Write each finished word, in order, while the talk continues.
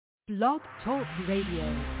Blog Talk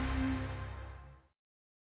Radio.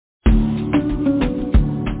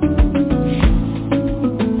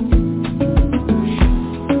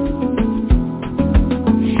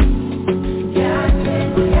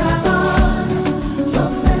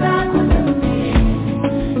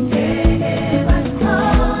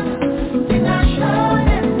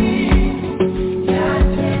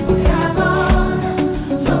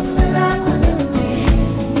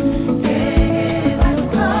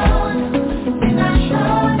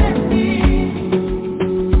 Show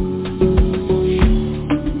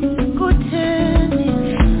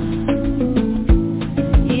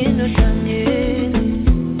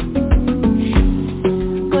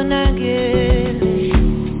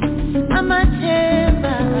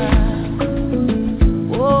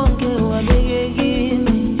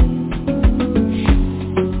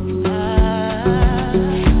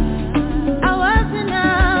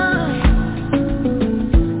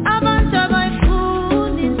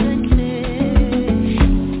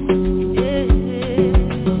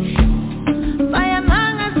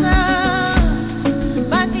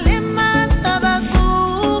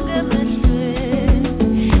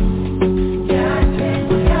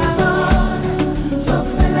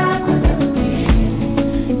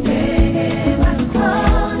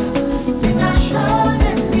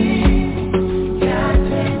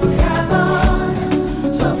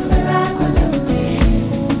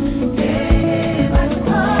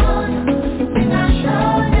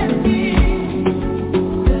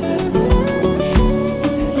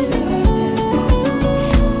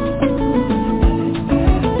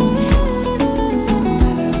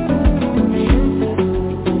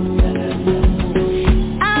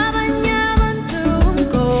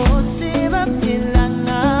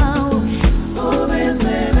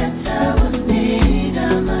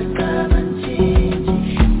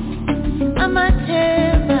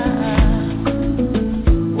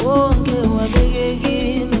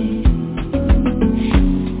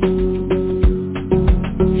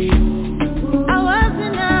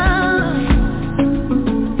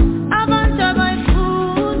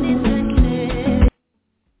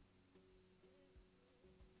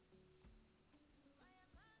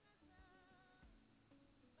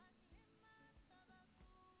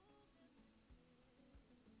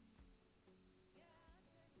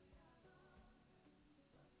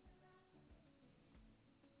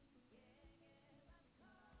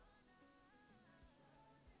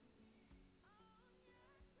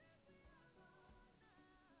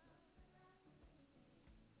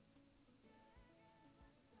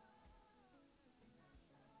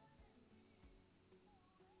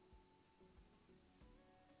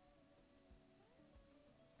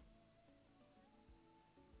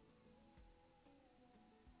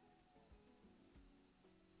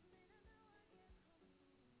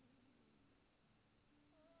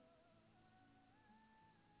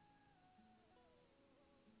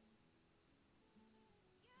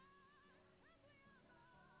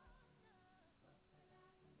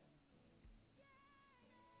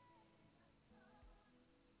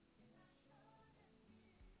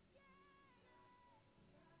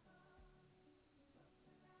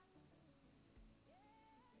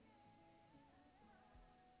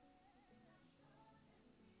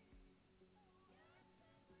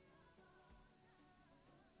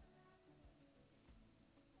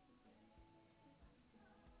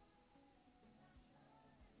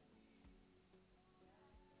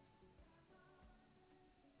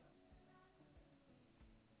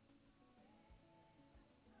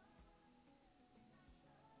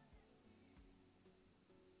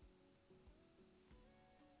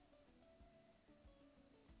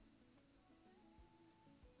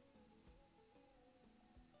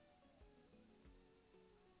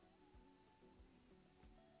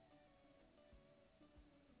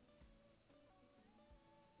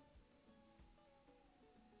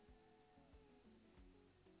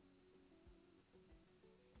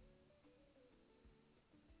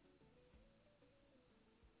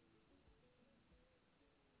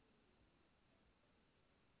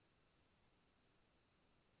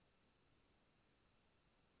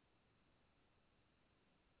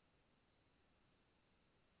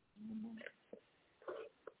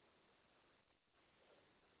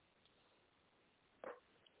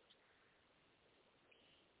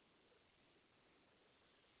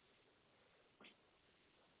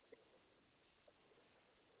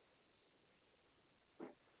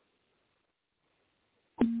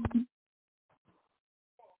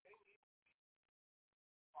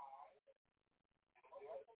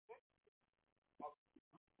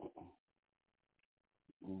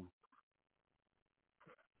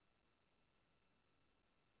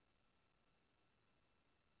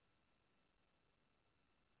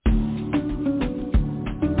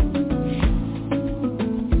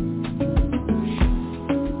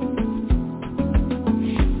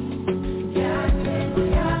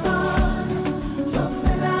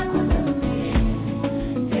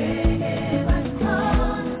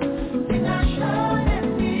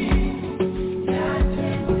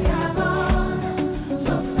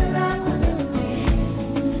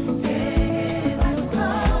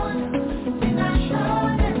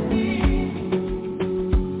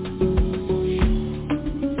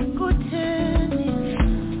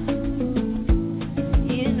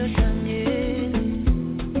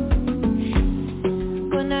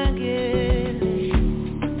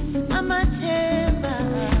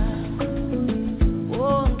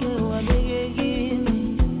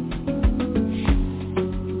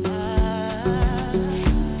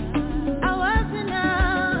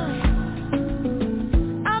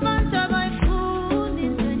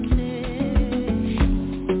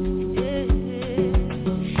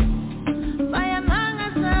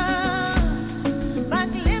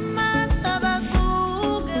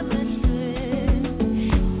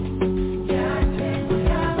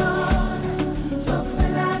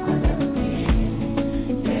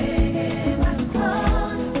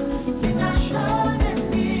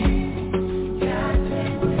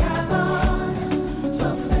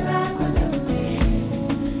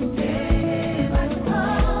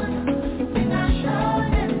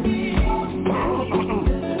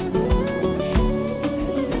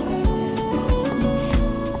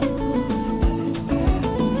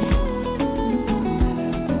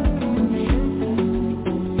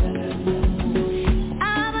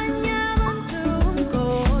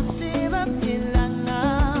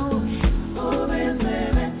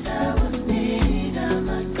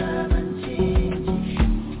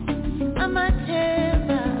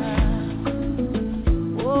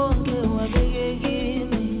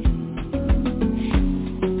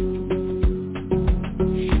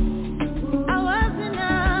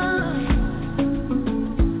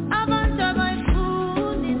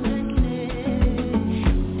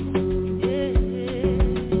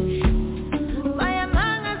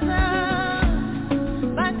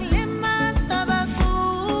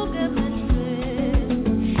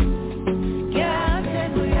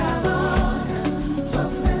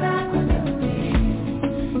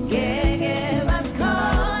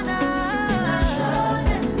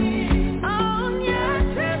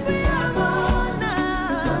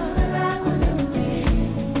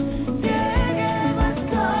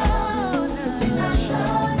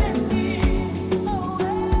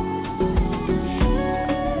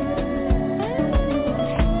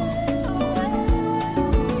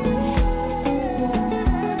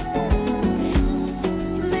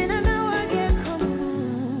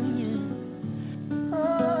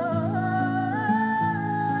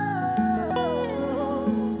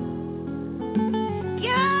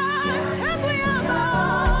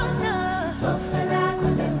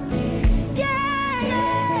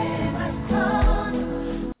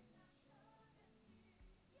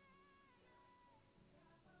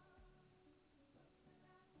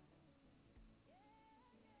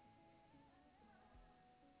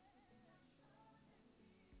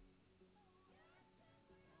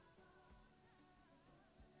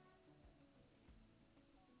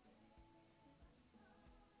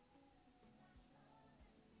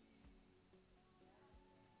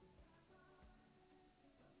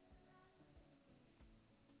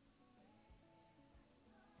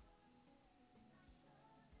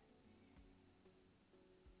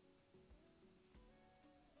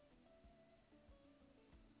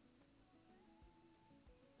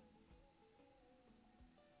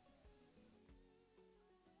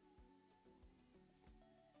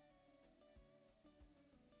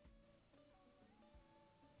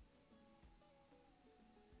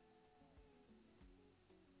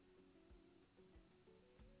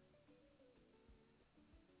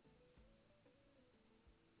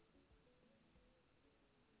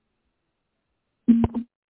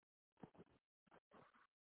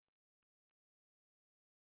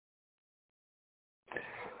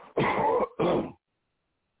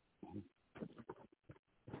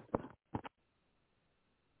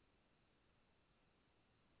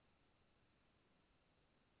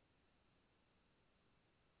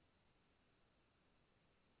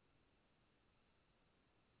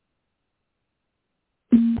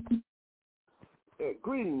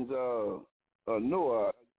Greetings, Noah.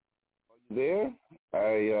 Are you there?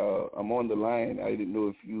 I'm on the line. I didn't know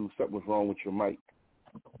if something was wrong with your mic.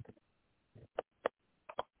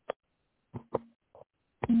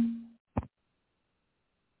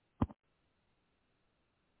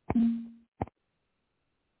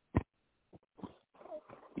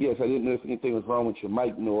 Yes, I didn't know if anything was wrong with your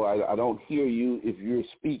mic, Noah. I don't hear you if you're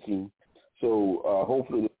speaking, so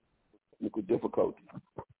hopefully there's technical difficulty.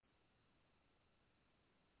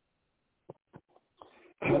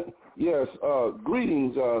 Yes,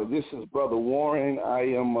 greetings. This is Brother Warren. I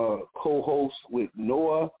am a co-host with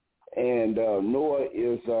Noah, and Noah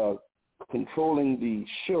is controlling the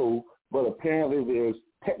show, but apparently there's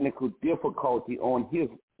technical difficulty on his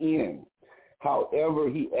end. However,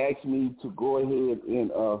 he asked me to go ahead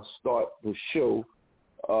and start the show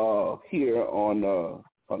here on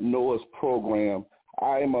Noah's program.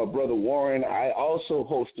 I am Brother Warren. I also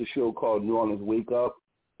host a show called New Orleans Wake Up,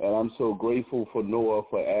 and I'm so grateful for Noah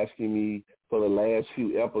for asking me for the last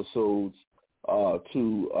few episodes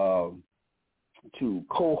to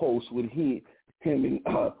co-host with him and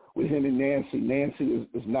Nancy. Nancy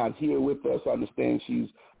is not here with us. I understand she's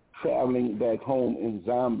traveling back home in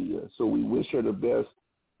Zambia, so we wish her the best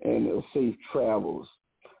and safe travels.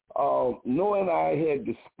 Noah and I had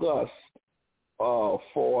discussed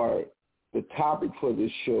for the topic for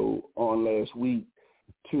this show on last week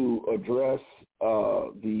to address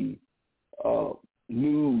the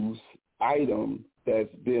news item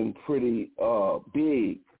that's been pretty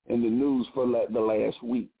big in the news for the last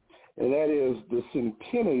week, and that is the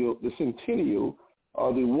centennial, the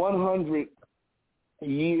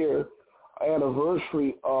 100-year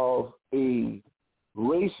anniversary of a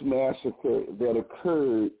race massacre that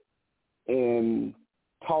occurred in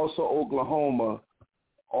Tulsa, Oklahoma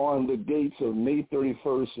on the dates of May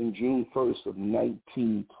 31st and June 1st of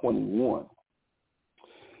 1921.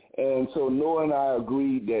 And so Noah and I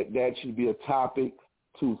agreed that should be a topic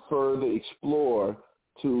to further explore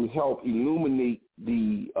to help illuminate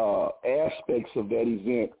the aspects of that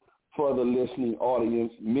event for the listening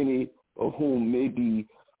audience, many of whom may be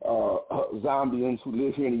Zambians who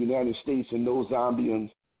live here in the United States and those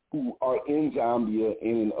Zambians who are in Zambia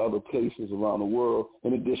and in other places around the world,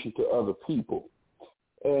 in addition to other people.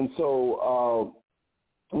 And so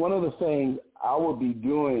one of the things I will be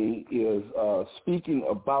doing is speaking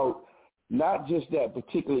about not just that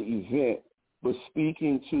particular event, but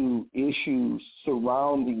speaking to issues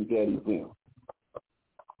surrounding that event.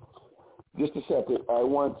 Just a second. I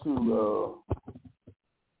want to,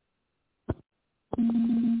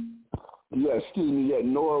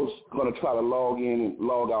 Noah's going to try to log in and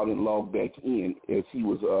log out and log back in as he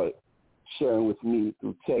was sharing with me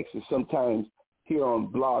through text. And sometimes here on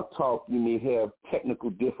Blog Talk, you may have technical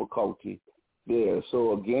difficulty there.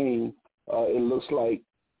 So again, it looks like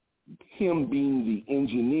him being the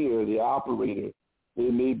engineer, the operator,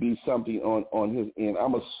 there may be something on his end.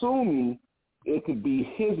 I'm assuming it could be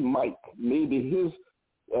his mic. Maybe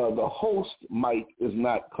the host mic is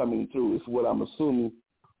not coming through. Is what I'm assuming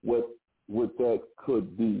what that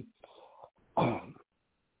could be.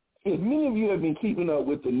 If many of you have been keeping up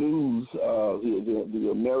with the news, the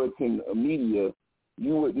American media,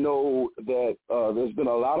 you would know that there's been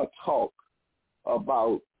a lot of talk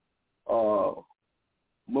about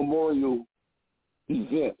memorial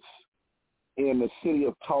events in the city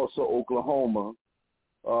of Tulsa, Oklahoma,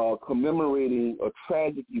 commemorating a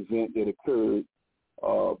tragic event that occurred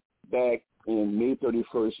back in May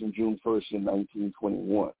 31st and June 1st in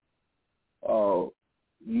 1921.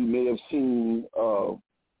 You may have seen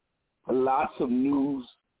lots of news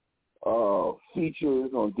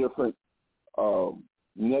features on different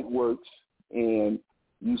networks, and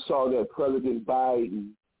you saw that President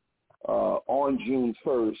Biden on June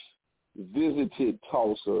 1st visited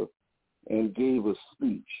Tulsa and gave a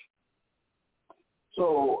speech.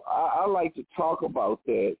 So I like to talk about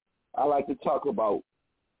that. I like to talk about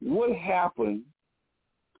what happened,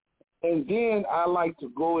 and then I like to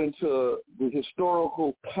go into the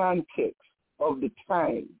historical context of the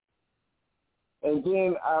time. And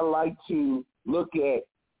then I like to look at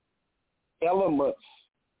elements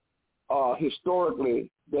historically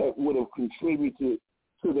that would have contributed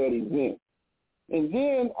to that event. And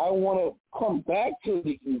then I want to come back to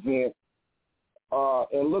the event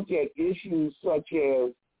and look at issues such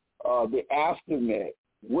as the aftermath.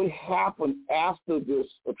 What happened after this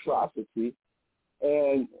atrocity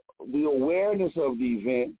and the awareness of the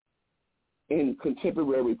event in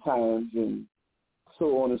contemporary times and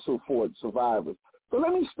so on and so forth, survivors. So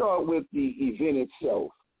let me start with the event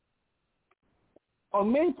itself.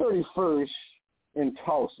 On May 31st in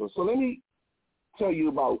Tulsa, so let me tell you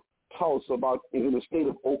about Tulsa, in the state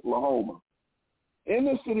of Oklahoma. In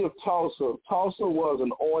the city of Tulsa, Tulsa was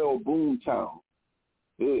an oil boom town.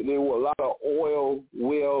 There were a lot of oil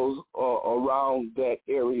wells around that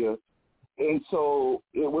area, and so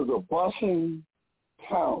it was a bustling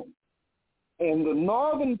town. In the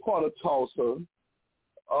northern part of Tulsa,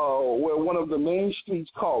 where one of the main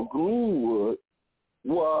streets called Greenwood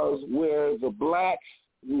was where the blacks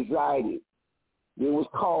resided. It was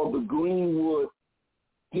called the Greenwood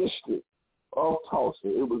district of Tulsa.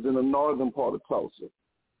 It was in the northern part of Tulsa.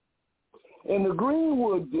 And the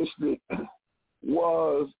Greenwood district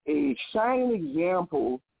was a shining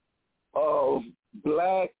example of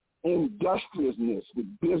black industriousness with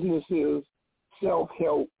businesses,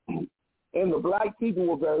 self-help, and the black people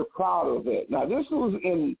were very proud of that. Now, this was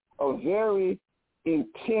in a very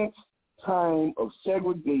intense time of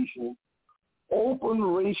segregation, open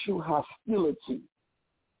racial hostility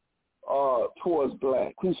towards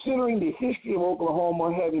black. Considering the history of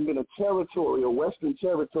Oklahoma having been a territory, a western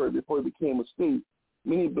territory before it became a state,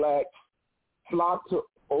 many blacks flocked to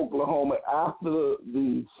Oklahoma after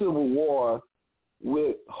the Civil War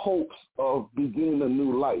with hopes of beginning a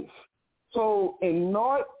new life. So in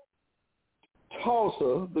North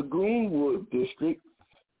Tulsa, the Greenwood district,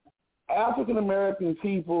 African-American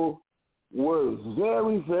people were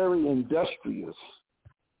very, very industrious.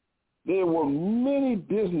 There were many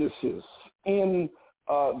businesses in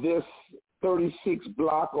this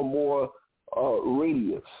 36-block or more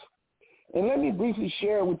radius. And let me briefly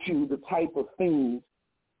share with you the type of things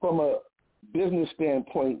from a business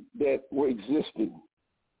standpoint that were existing.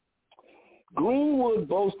 Greenwood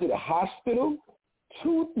boasted a hospital,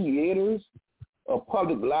 2 theaters, a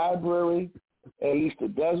public library, at least a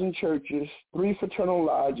dozen churches, 3 fraternal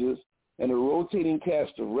lodges, and a rotating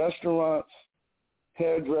cast of restaurants,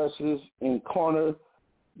 hairdressers, and corner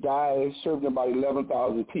dives serving about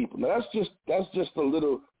 11,000 people. Now that's just a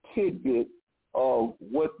little tidbit of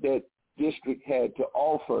what that district had to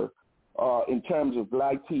offer in terms of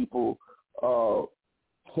black people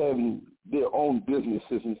having their own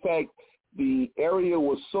businesses. In fact, the area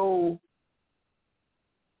was so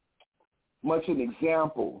much an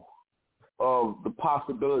example of the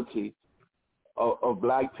possibility of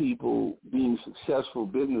black people being successful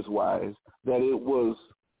business-wise that it was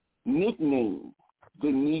nicknamed the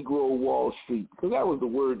Negro Wall Street, because that was the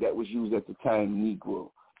word that was used at the time, Negro,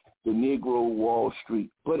 the Negro Wall Street.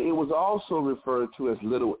 But it was also referred to as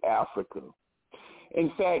Little Africa.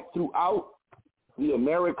 In fact, throughout the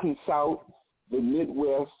American South, the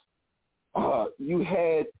Midwest, you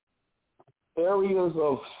had areas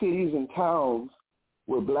of cities and towns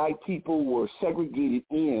where black people were segregated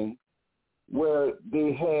in, where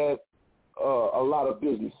they had a lot of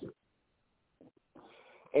businesses.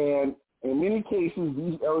 And in many cases,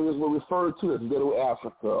 these areas were referred to as Little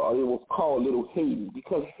Africa, or it was called Little Haiti,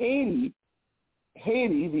 because Haiti,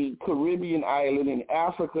 the Caribbean island, and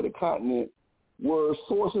Africa, the continent, were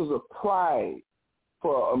sources of pride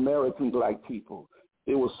for American black people.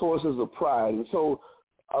 They were sources of pride. And so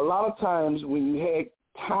a lot of times when you had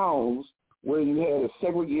towns where you had a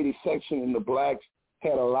segregated section and the blacks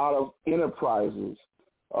had a lot of enterprises,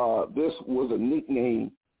 this was a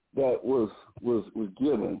nickname that was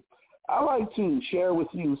given. I'd like to share with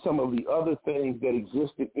you some of the other things that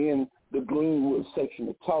existed in the Greenwood section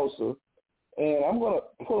of Tulsa. And I'm going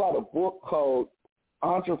to pull out a book called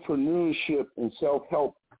Entrepreneurship and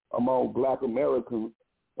Self-Help Among Black Americans,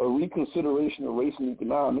 A Reconsideration of Race and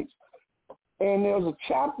Economics. And there's a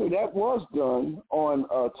chapter that was done on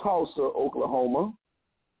Tulsa, Oklahoma,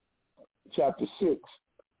 chapter 6.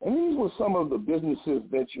 And these were some of the businesses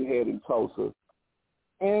that you had in Tulsa.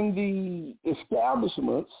 In the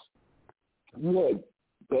establishments, you had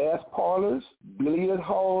bath parlors, billiard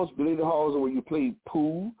halls are where you played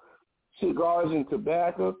pool, cigars and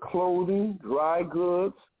tobacco, clothing, dry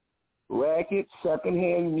goods, rackets,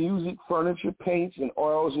 secondhand music, furniture, paints, and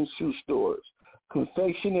oils and shoe stores,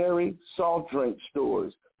 confectionery, soft drink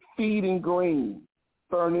stores, feed and grain,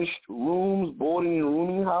 furnished rooms, boarding and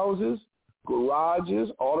rooming houses, garages,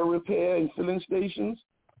 auto repair and filling stations,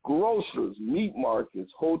 grocers, meat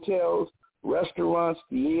markets, hotels, restaurants,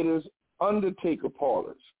 theaters, undertaker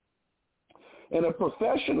parlors. In a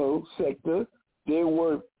professional sector, there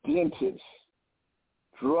were dentists,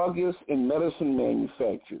 druggists and medicine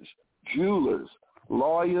manufacturers, jewelers,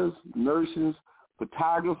 lawyers, nurses,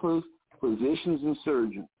 photographers, physicians and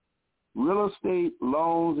surgeons, real estate,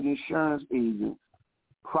 loans and insurance agents,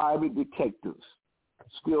 private detectives,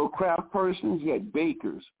 skilled craft persons. You had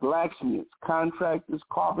bakers, blacksmiths, contractors,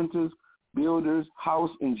 carpenters, builders,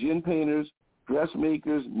 house and gin painters,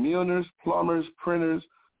 dressmakers, milliners, plumbers, printers,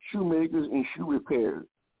 shoemakers and shoe repairs,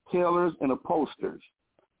 tailors and upholsterers.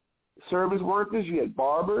 Service workers, you had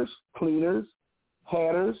barbers, cleaners,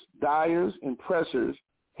 hatters, dyers, and pressers,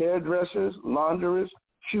 hairdressers, launderers,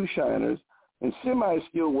 shoe shiners, and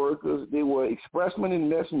semi-skilled workers. They were expressmen and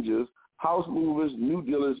messengers, house movers, new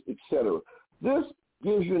dealers, etc. This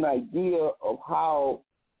gives you an idea of how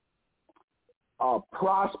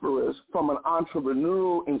prosperous from an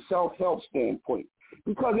entrepreneurial and self-help standpoint.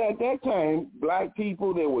 Because at that time, black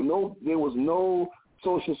people, there was no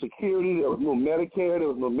Social Security, there was no Medicare, there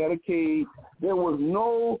was no Medicaid, there was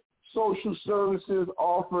no social services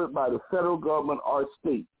offered by the federal government or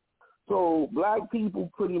state. So black people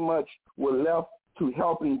pretty much were left to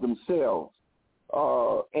helping themselves.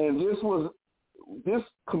 And this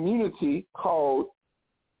community called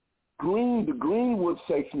the Greenwood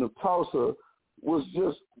section of Tulsa was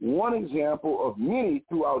just one example of many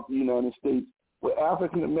throughout the United States where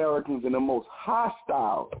African Americans in the most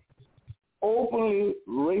hostile, openly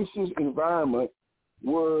racist environment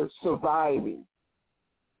were surviving.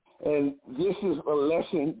 And this is a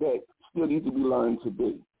lesson that still needs to be learned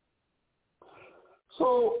today.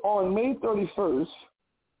 So on May 31st,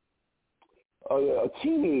 a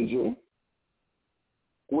teenager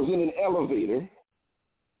was in an elevator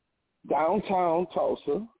downtown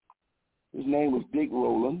Tulsa. His name was Dick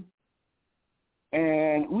Rowland.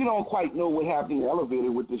 And we don't quite know what happened in the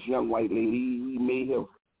elevator with this young white lady. He may have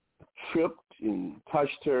tripped and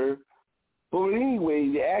touched her. But anyway,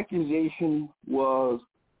 the accusation was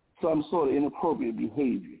some sort of inappropriate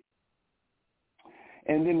behavior.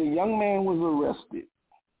 And then the young man was arrested.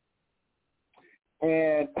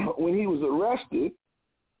 And when he was arrested,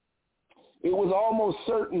 it was almost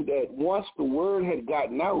certain that once the word had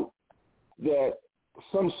gotten out that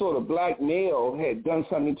some sort of black male had done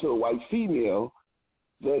something to a white female,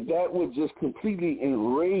 that would just completely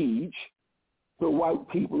enrage the white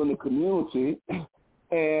people in the community,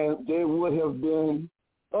 and there would have been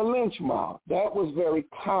a lynch mob. That was very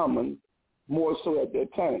common, more so at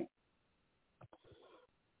that time.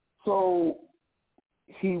 So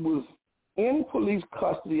he was in police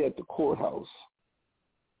custody at the courthouse,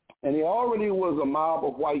 and there already was a mob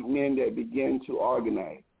of white men that began to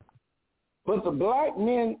organize. But the black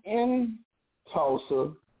men in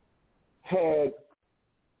Tulsa had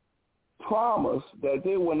promised that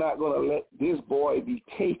they were not going to let this boy be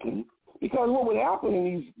taken, because what would happen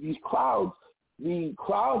in these crowds, the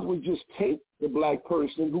crowds would just take the black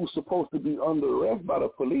person who's supposed to be under arrest by the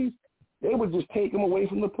police. They would just take him away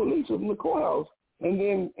from the police or from the courthouse, and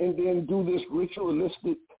then do this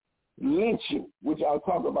ritualistic lynching, which I'll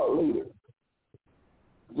talk about later.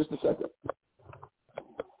 Just a second.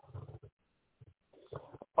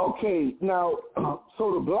 Okay, now,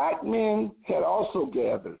 so the black men had also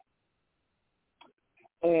gathered,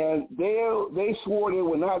 and they swore they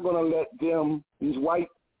were not going to let these white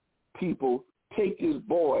people, take this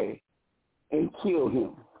boy and kill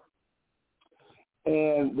him.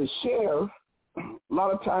 And the sheriff, a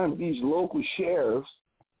lot of times these local sheriffs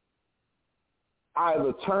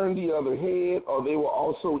either turned the other head or they were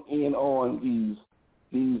also in on these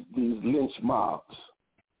lynch mobs.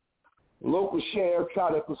 Local sheriff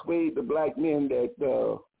tried to persuade the black men that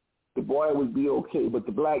the boy would be okay, but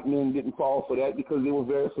the black men didn't fall for that because they were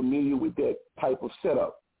very familiar with that type of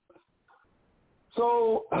setup.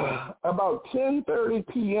 So about 10:30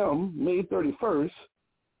 p.m., May 31st,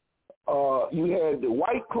 you had the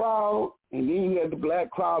white crowd, and then you had the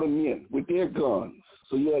black crowd of men with their guns.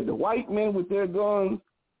 So you had the white men with their guns,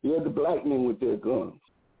 you had the black men with their guns.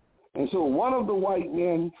 And so one of the white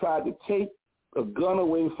men tried to take a gun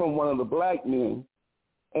away from one of the black men,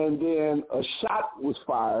 and then a shot was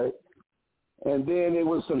fired, and then there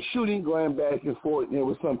was some shooting going back and forth, and there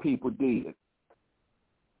were some people dead.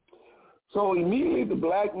 So immediately the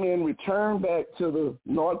black men returned back to the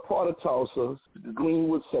north part of Tulsa, the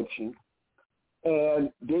Greenwood section, and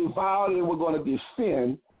they vowed they were going to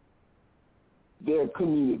defend their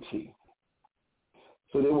community.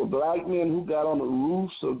 So there were black men who got on the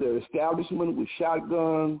roofs of their establishment with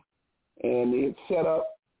shotguns, and they had set up,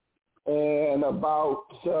 and about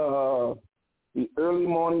the early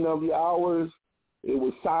morning of the hours, it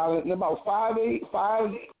was silent. And about 5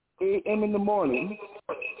 a.m. in the morning,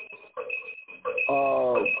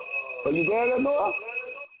 are you there, Noah?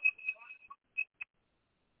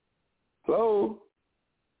 Hello?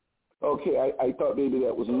 Okay, I thought maybe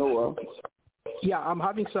that was Noah. Yeah, I'm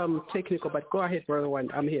having some technical, but go ahead, Brother One.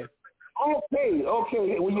 I'm here. Okay.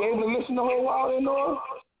 Were you able to listen the whole while there, Noah?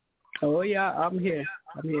 Oh, yeah, I'm here.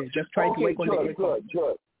 Just trying to wake on the echo.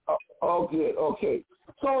 Good. Oh, good. Okay.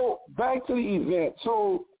 So back to the event.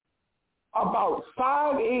 So about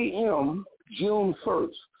 5 a.m. June 1st,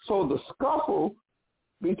 So the scuffle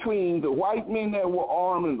between the white men that were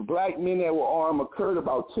armed and the black men that were armed occurred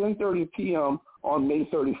about 10:30 p.m. on May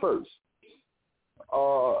 31st.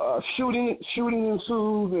 Shooting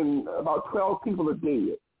ensued, and about 12 people are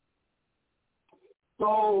dead.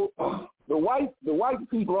 So the white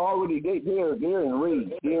people are already they're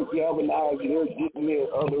enraged. They're galvanized. They're getting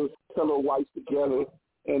their other fellow whites together,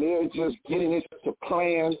 and they're just getting it to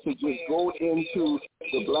plan to just go into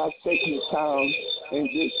the black section of town and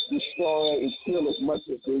just destroy and kill as much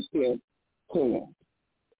as they can.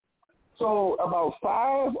 So about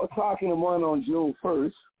 5 o'clock in the morning on June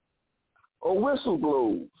 1st, a whistle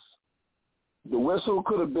blows. The whistle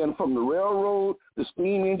could have been from the railroad, the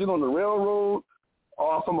steam engine on the railroad,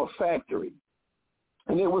 or from a factory.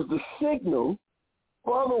 And it was the signal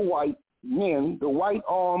for the white men, the white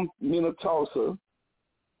armed men of Tulsa,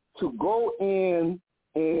 to go in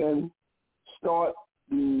and start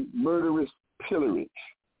the murderous pillage.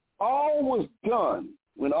 All was done.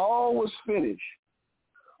 When all was finished,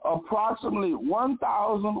 approximately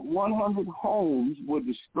 1,100 homes were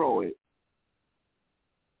destroyed.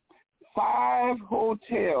 5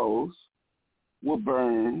 hotels were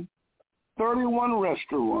burned, 31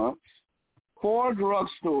 restaurants, 4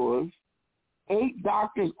 drugstores, 8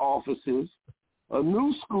 doctor's offices, a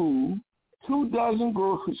new school, 24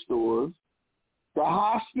 grocery stores, the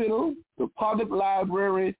hospital, the public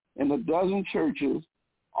library, and a dozen churches.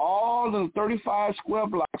 All in 35 square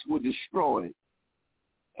blocks were destroyed,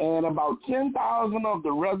 and about 10,000 of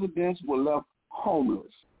the residents were left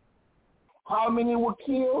homeless. How many were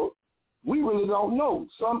killed? We really don't know.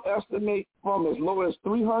 Some estimate from as low as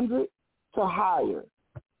 300 to higher.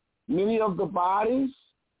 Many of the bodies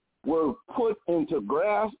were put into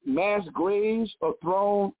mass graves or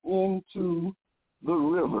thrown into the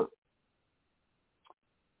river.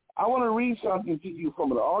 I want to read something to you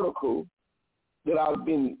from an article that I've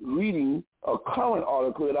been reading, a current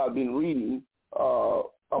article that I've been reading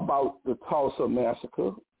about the Tulsa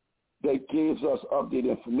Massacre that gives us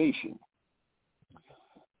updated information.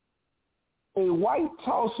 A white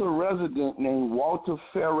Tulsa resident named Walter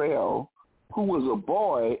Farrell, who was a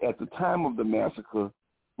boy at the time of the massacre,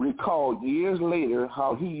 recalled years later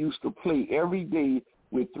how he used to play every day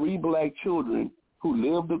with 3 black children who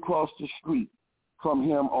lived across the street from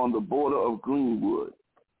him on the border of Greenwood.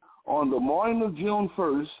 On the morning of June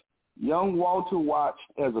 1st, young Walter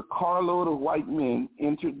watched as a carload of white men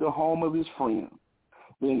entered the home of his friend.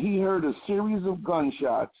 Then he heard a series of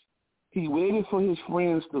gunshots. He waited for his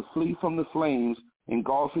friends to flee from the flames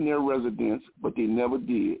engulfing their residence, but they never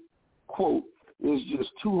did. Quote, "It's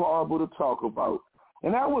just too horrible to talk about."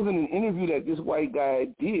 And that was in an interview that this white guy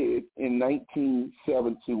did in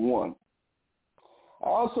 1971. I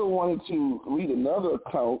also wanted to read another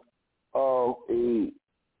account of a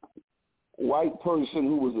white person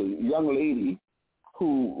who was a young lady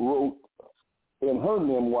who wrote in her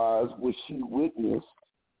memoirs what she witnessed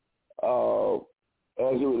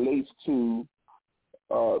as it relates to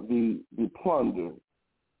the plunder.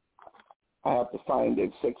 I have to find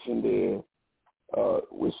that section there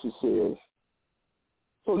where she says,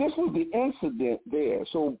 so this was the incident there.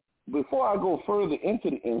 So before I go further into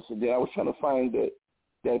the incident, I was trying to find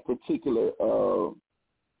that particular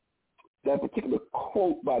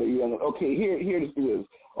quote by the young. Okay, here it is.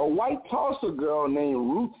 A white Tulsa girl named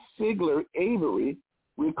Ruth Sigler Avery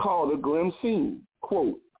recalled a grim scene.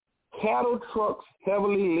 Quote, "Cattle trucks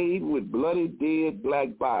heavily laden with bloody dead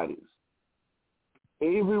black bodies."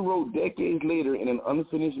 Avery wrote decades later in an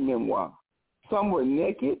unfinished memoir. Some were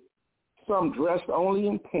naked, some dressed only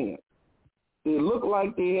in pants. They looked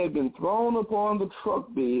like they had been thrown upon the truck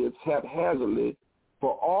beds haphazardly,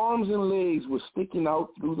 for arms and legs were sticking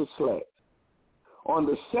out through the slats. On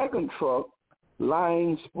the second truck,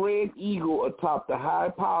 lying spread eagle atop the high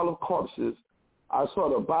pile of corpses, I saw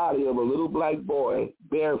the body of a little black boy,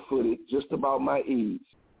 barefooted, just about my age.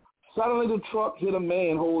 Suddenly the truck hit a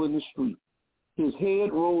manhole in the street. His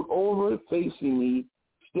head rolled over, facing me,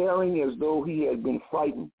 staring as though he had been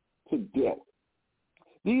frightened to death.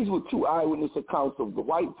 These were 2 eyewitness accounts of the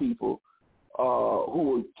white people who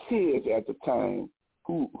were kids at the time,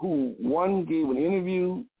 who one gave an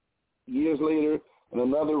interview years later, and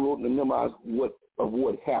another wrote in the memoirs of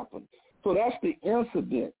what happened. So that's the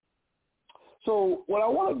incident. So what I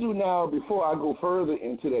want to do now, before I go further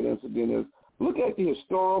into that incident, is look at the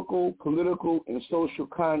historical, political, and social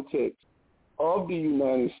context of the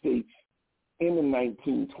United States in the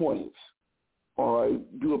 1920s. All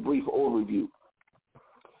right, do a brief overview.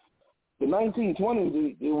 The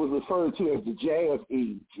 1920s, it was referred to as the Jazz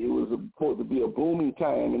Age. It was supposed to be a booming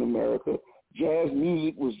time in America. Jazz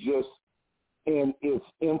music was just in its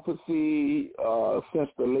infancy since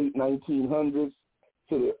the late 1900s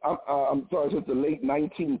since the late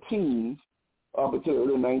 19-teens up until the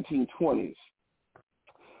early 1920s.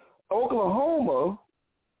 Oklahoma,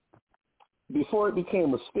 before it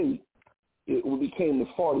became a state, it became the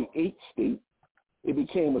 48th state. It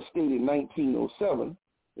became a state in 1907.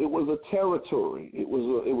 It was a territory. It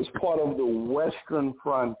was part of the western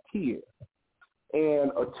frontier.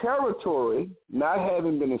 And a territory, not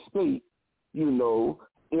having been a state,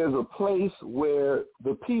 is a place where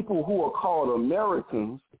the people who are called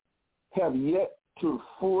Americans have yet to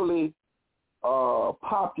fully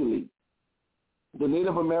populate. The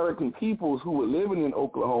Native American peoples who were living in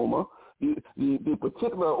Oklahoma, the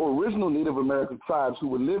particular original Native American tribes who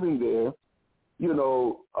were living there, they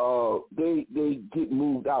get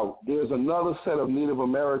moved out. There's another set of Native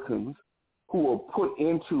Americans who were put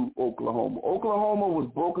into Oklahoma. Oklahoma was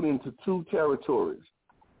broken into two territories.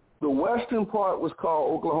 The western part was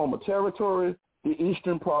called Oklahoma Territory. The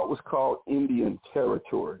eastern part was called Indian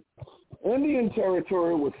Territory. Indian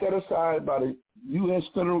Territory was set aside by the U.S.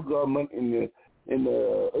 federal government in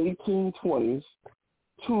the 1820s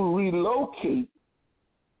to relocate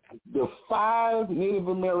the 5 Native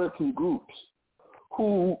American groups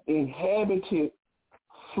who inhabited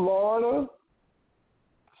Florida,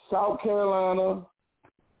 South Carolina,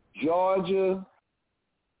 Georgia,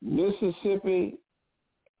 Mississippi,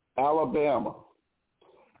 Alabama.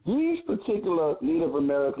 These particular Native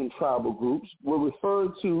American tribal groups were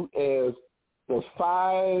referred to as the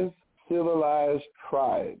 5 civilized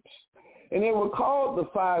tribes. And they were called the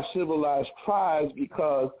 5 civilized tribes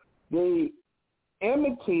because they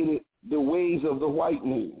imitated the ways of the white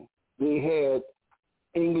man. They had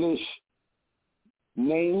English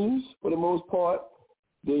names for the most part.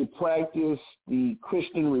 They practiced the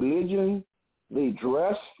Christian religion. They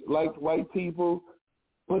dressed like white people,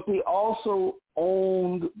 but they also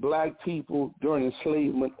owned black people during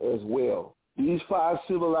enslavement as well. These 5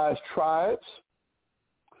 civilized tribes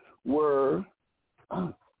were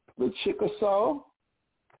the Chickasaw,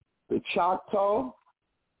 the Choctaw,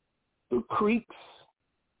 the Creeks,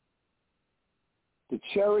 the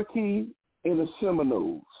Cherokee, and the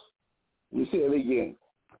Seminoles. We say it again.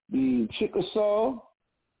 The Chickasaw,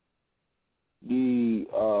 the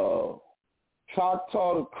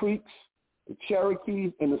Choctaw, the Creeks, the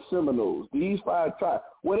Cherokees, and the Seminoles. These 5 tribes.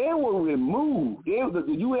 When they were removed, the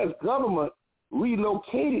U.S. government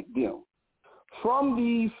relocated them from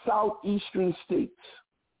these southeastern states,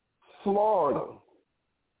 Florida,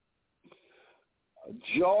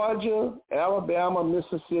 Georgia, Alabama,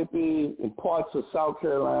 Mississippi, and parts of South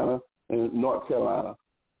Carolina and North Carolina.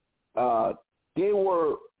 They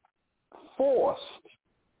were forced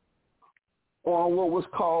on what was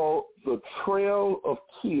called the Trail of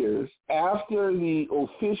Tears after the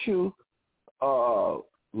official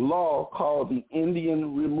law called the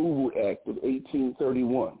Indian Removal Act of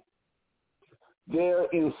 1831. Their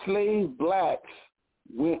enslaved blacks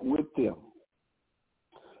went with them.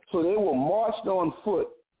 So they were marched on foot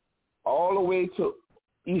all the way to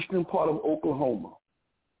eastern part of Oklahoma.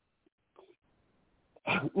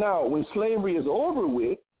 Now, when slavery is over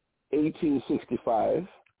with, 1865,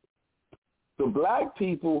 the black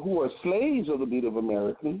people who are slaves of the Native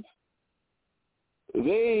Americans,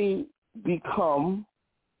 they become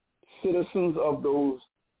citizens of those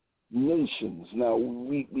nations. Now,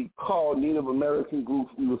 we call Native American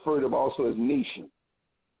groups, we refer to them also as nations.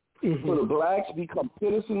 Mm-hmm. So the blacks become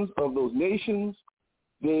citizens of those nations.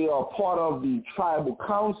 They are part of the tribal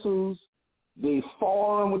councils. They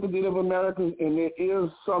farm with the Native Americans, and there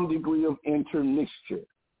is some degree of intermixture.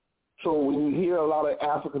 So when you hear a lot of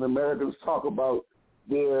African Americans talk about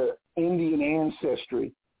their Indian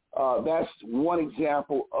ancestry, that's one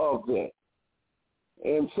example of that.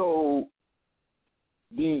 And so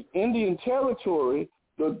the Indian Territory,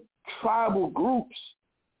 the tribal groups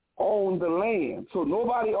own the land. So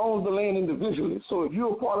nobody owns the land individually. So if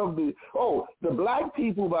you're a part of the black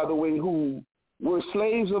people, by the way, who were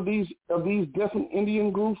slaves of these different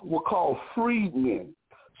Indian groups were called freedmen.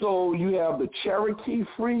 So you have the Cherokee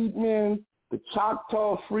freedmen, the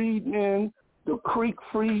Choctaw freedmen, the Creek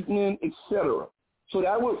freedmen, etc. So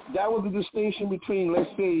that was the distinction between, let's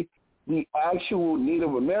say, the actual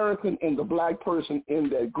Native American and the black person in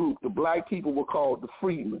that group. The black people were called the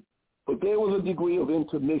freedmen. But there was a degree of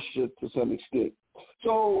intermixture to some extent.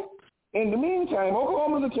 So in the meantime,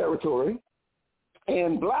 Oklahoma is a territory,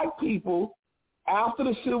 and black people, after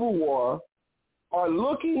the Civil War, are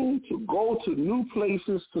looking to go to new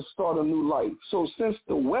places to start a new life. So since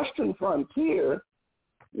the western frontier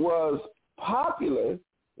was popular,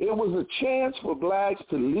 it was a chance for blacks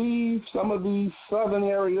to leave some of these southern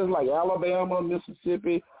areas like Alabama,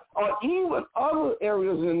 Mississippi, or even other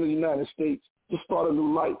areas in the United States to start a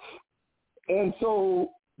new life. And so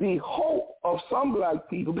the hope of some black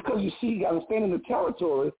people, because you see, you understand in the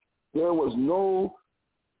territory, there was no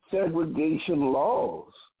segregation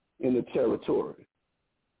laws in the territory.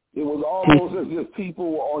 It was almost as if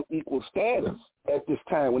people were on equal status at this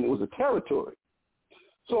time when it was a territory.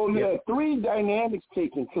 So you had three dynamics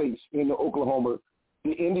taking place in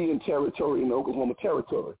the Indian territory and the Oklahoma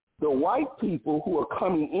territory. The white people who are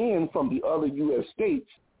coming in from the other U.S. states,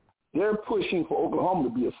 they're pushing for Oklahoma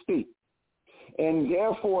to be a state. And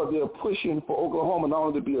therefore, they're pushing for Oklahoma not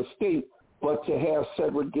only to be a state, but to have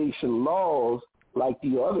segregation laws like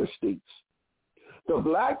the other states. The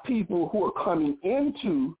black people who are coming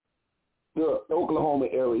into the Oklahoma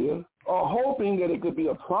area are hoping that it could be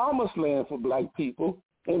a promised land for black people,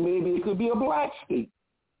 and maybe it could be a black state.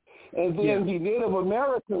 And then the Native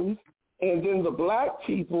Americans and then the black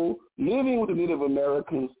people living with the Native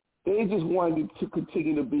Americans, they just wanted to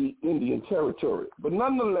continue to be Indian territory. But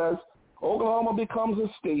nonetheless, Oklahoma becomes a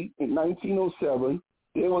state in 1907.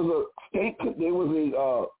 There was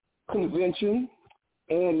a convention,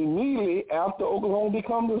 and immediately after Oklahoma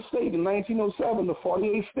becomes a state in 1907, the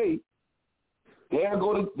 48th state, there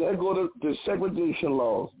go the segregation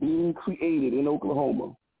laws being created in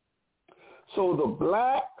Oklahoma. So the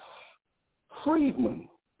blacks, freedmen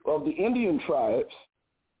of the Indian tribes,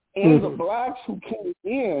 and the blacks who came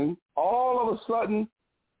in, all of a sudden,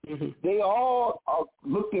 they all are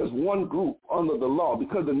looked as one group under the law,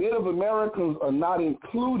 because the Native Americans are not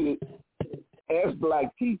included as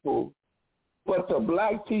black people, but the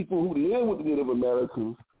black people who live with the Native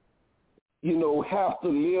Americans, have to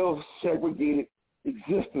live segregated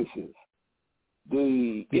existences.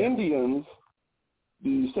 The Indians,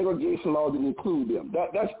 the segregation law didn't include them.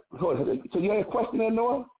 So you have a question there,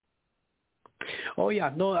 Noah? Oh,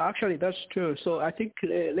 yeah. No, actually, that's true. So I think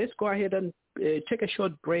let's go ahead and take a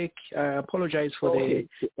short break. I apologize for the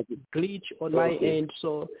glitch on my end.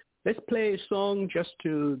 So let's play a song just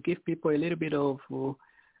to give people a little bit of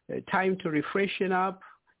time to refreshen up,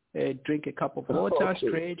 drink a cup of water,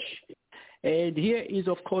 stretch. And here is,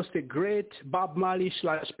 of course, the great Bob Marley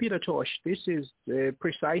 / Peter Tosh. This is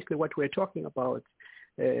precisely what we're talking about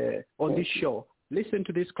on this show. Listen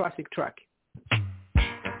to this classic track.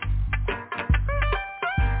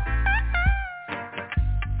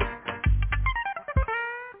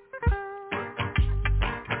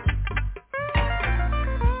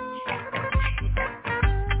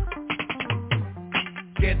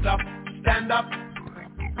 Get up, stand up.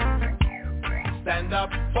 Stand up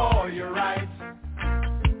for your rights.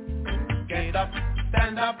 Get up,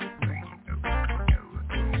 stand up.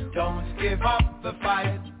 Don't give up the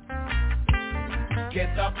fight.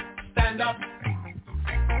 Get up, stand up.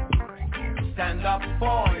 Stand up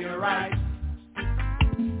for your rights.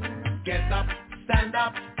 Get up, stand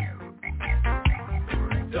up.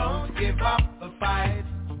 Don't give up the fight.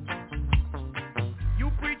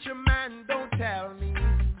 You preacher man, don't tell me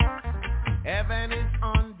heaven is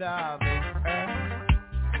under the earth.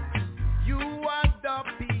 You are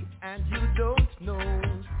dumpy and you don't know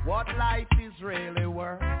what life is really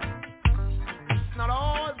worth. Not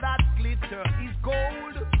all that glitter is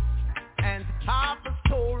gold, and half the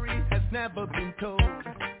story has never been told.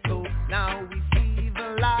 So now we see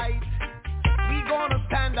the light. We gonna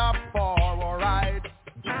stand up for our rights.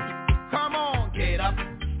 Come on, get up,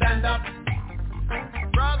 stand up.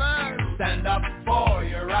 Brother, stand up for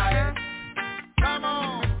your rights. Come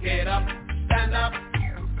on, get up, stand up.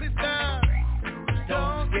 Sister,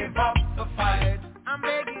 don't give up the fight. I'm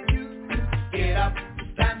begging you, get up,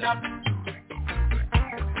 stand up.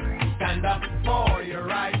 Stand up for your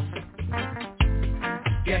rights.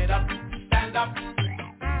 Get up, stand up.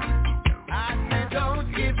 I said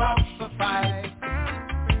don't give up the fight.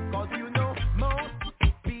 'Cause you know most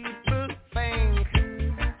people think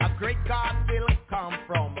a great God will come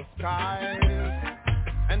from the skies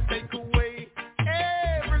and take away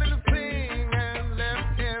every little thing and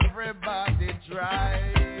left everybody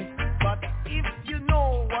dry. But if you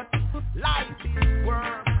know what life is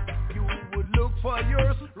worth, you would look for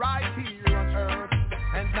yours right here on earth.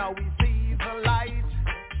 And now we see the light.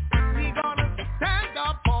 We gonna stand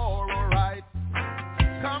up for our rights.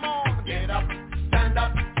 Come on, get up, stand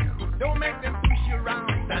up. Don't make them push you around.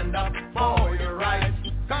 Stand up for your rights.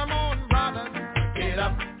 Come on, brother, get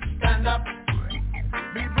up, stand up.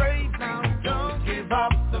 Be brave now, don't give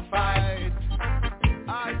up the fight.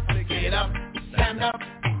 I say get up, stand up.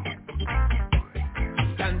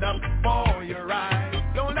 Stand up for your rights.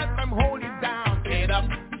 Don't let them hold you down. Get up,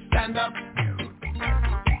 stand up.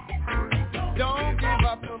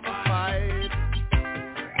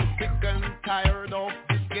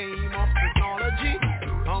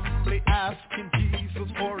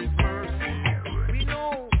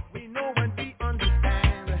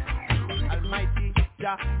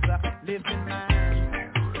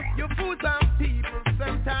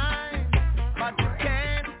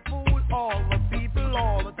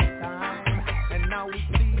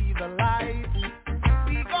 see the light.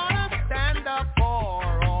 We gonna stand up for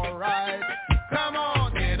our rights. Come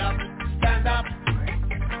on, get up, stand up.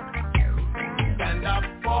 Stand up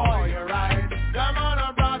for your rights. Come on,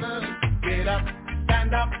 our brothers, get up,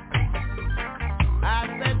 stand up.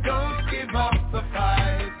 I said don't give up the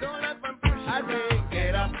fight. Don't let them push you. I say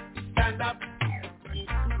get up, stand up.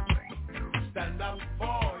 Stand up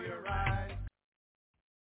for your rights.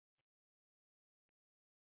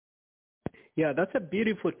 Yeah, that's a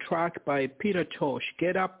beautiful track by Peter Tosh.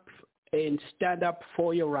 Get up and stand up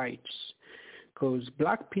for your rights. Because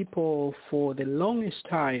black people, for the longest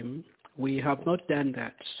time, we have not done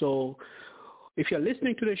that. So if you're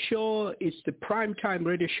listening to the show, it's the Primetime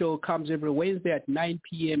Radio Show. Comes every Wednesday at 9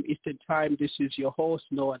 p.m. Eastern Time. This is your host,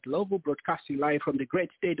 Noah Lovo, broadcasting live from the great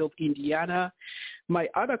state of Indiana. My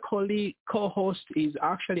other co-host is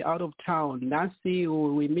actually out of town. Nancy,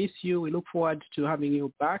 we miss you. We look forward to having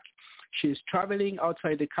you back. She's traveling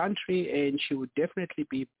outside the country, and she will definitely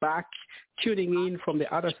be back tuning in from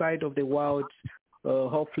the other side of the world,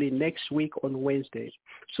 hopefully next week on Wednesday.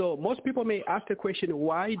 So most people may ask the question,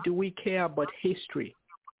 why do we care about history?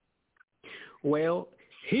 Well,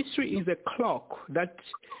 history is a clock that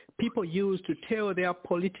people use to tell their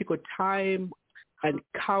political time and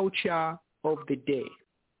culture of the day.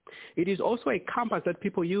 It is also a compass that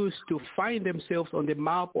people use to find themselves on the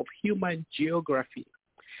map of human geography.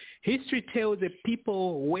 History tells the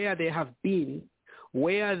people where they have been,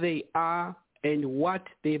 where they are, and what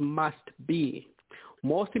they must be.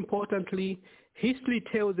 Most importantly, history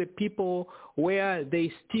tells the people where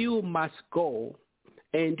they still must go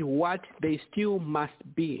and what they still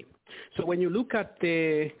must be. So when you look at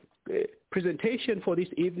the presentation for this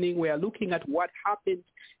evening, we are looking at what happened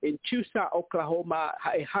in Tulsa, Oklahoma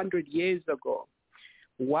 100 years ago.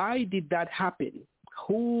 Why did that happen?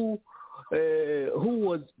 Who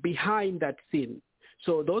was behind that sin?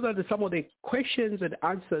 So those are some of the questions and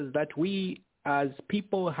answers that we as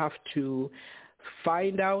people have to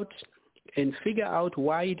find out and figure out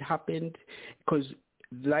why it happened. Because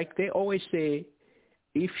like they always say,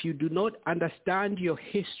 if you do not understand your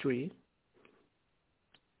history,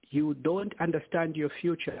 you don't understand your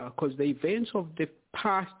future, because the events of the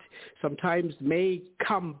past sometimes may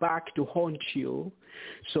come back to haunt you.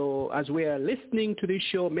 So as we are listening to this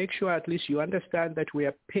show, make sure at least you understand that we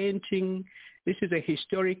are painting, this is a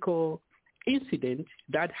historical incident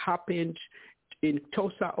that happened in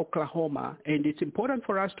Tulsa, Oklahoma. And it's important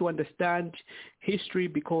for us to understand history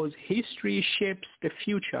because history shapes the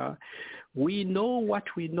future. We know what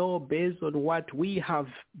we know based on what we have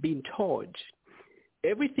been taught.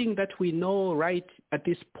 Everything that we know right at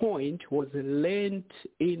this point was learned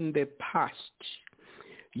in the past.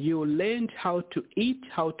 You learned how to eat,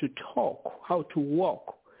 how to talk, how to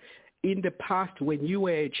walk in the past when you were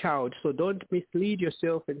a child. So don't mislead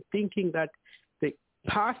yourself in thinking that the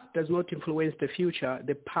past does not influence the future.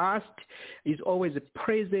 The past is always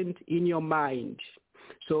present in your mind.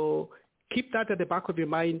 So keep that at the back of your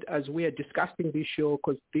mind as we are discussing this show,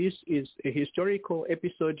 because this is a historical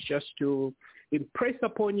episode just to impress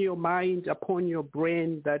upon your mind, upon your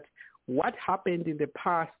brain, that what happened in the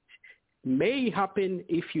past may happen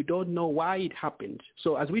if you don't know why it happened.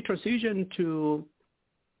 So as we transition to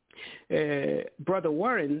Brother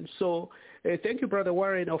Warren, so thank you, Brother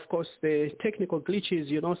Warren. Of course, the technical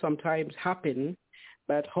glitches, sometimes happen,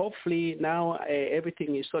 but hopefully now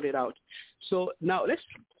everything is sorted out. So now let's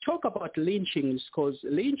talk about lynchings, because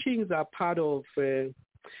lynchings are part of the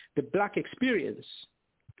black experience.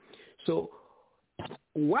 So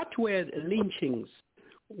what were lynchings?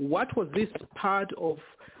 What was this part of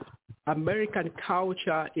American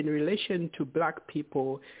culture in relation to black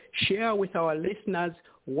people? Share with our listeners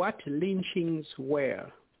what lynchings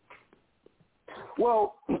were.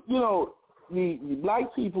 Well, the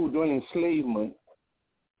black people during enslavement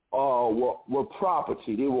were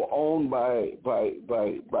property. They were owned by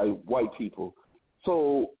white people.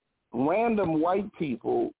 So random white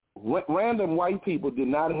people did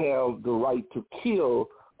not have the right to kill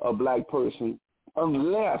a black person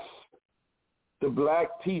unless the black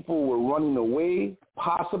people were running away.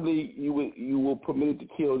 Possibly you were permitted to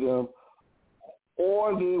kill them,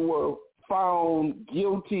 or they were found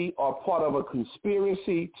guilty or part of a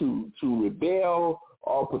conspiracy to rebel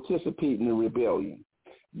or participate in the rebellion.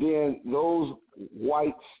 Then those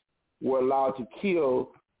whites were allowed to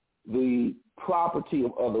kill the property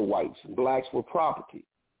of other whites. Blacks were property.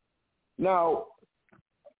 Now,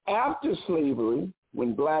 after slavery,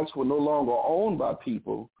 when blacks were no longer owned by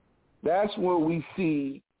people, that's where we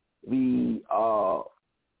see the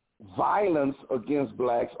violence against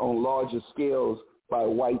blacks on larger scales by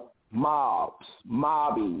white mobs,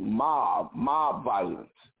 mob violence.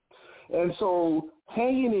 And so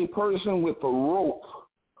hanging a person with a rope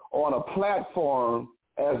on a platform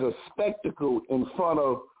as a spectacle in front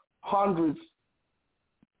of hundreds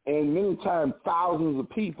and many times thousands of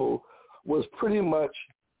people was pretty much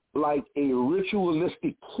like a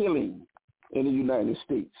ritualistic killing in the United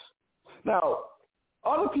States. Now,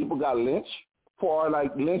 other people got lynched for,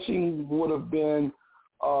 like, lynching would have been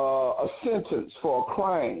a sentence for a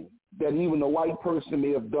crime that even a white person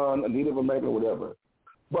may have done, a Native American or whatever.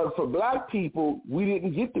 But for black people, we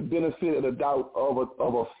didn't get the benefit of the doubt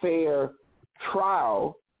of a fair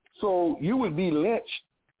trial. So you would be lynched.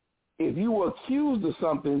 If you were accused of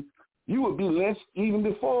something, you would be lynched even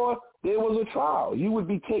before there was a trial. You would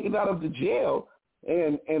be taken out of the jail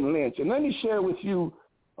and lynched. And let me share with you,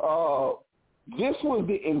 this was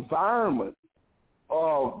the environment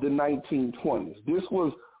of the 1920s. This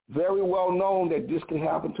was very well known that this could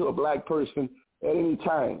happen to a black person at any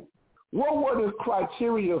time. What were the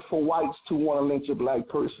criteria for whites to want to lynch a black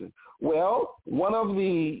person? Well, one of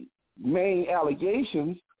the main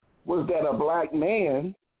allegations was that a black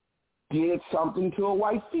man did something to a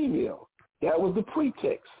white female. That was the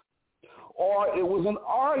pretext. Or it was an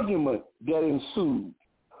argument that ensued.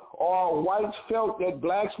 Or whites felt that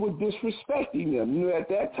blacks were disrespecting them. You know, at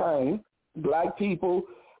that time, black people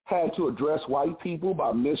had to address white people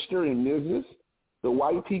by Mr. and Mrs. The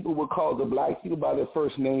white people would call the black people by their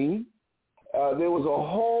first name. There was a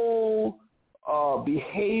whole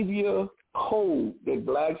behavior code that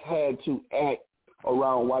blacks had to act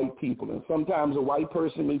around white people. And sometimes a white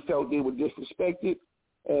person may felt they were disrespected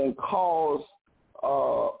and cause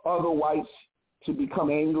other whites to become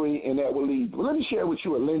angry, and that will lead. But let me share with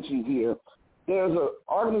you a lynching here. There's an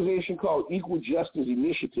organization called Equal Justice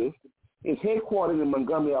Initiative. It's headquartered in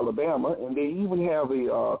Montgomery, Alabama, and they even have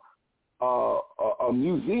a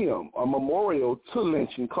museum, a memorial to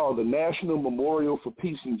lynching called the National Memorial for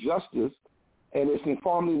Peace and Justice, and it's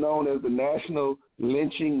informally known as the National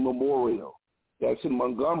Lynching Memorial. That's in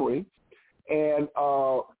Montgomery, and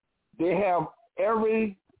they have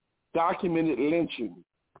every documented lynching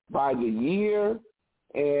by the year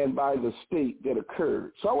and by the state that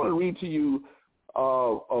occurred. So I want to read to you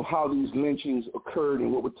of how these lynchings occurred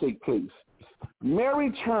and what would take place.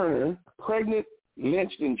 Mary Turner, pregnant,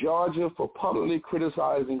 lynched in Georgia for publicly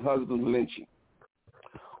criticizing husband's lynching.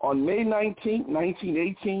 On May 19,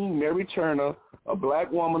 1918, Mary Turner, a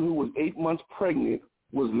black woman who was 8 months pregnant,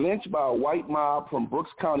 was lynched by a white mob from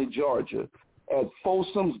Brooks County, Georgia, at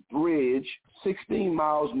Folsom's Bridge, 16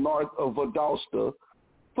 miles north of Valdosta,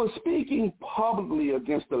 for speaking publicly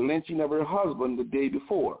against the lynching of her husband the day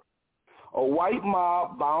before. A white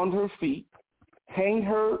mob bound her feet, hanged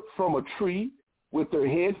her from a tree with her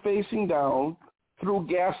head facing down, threw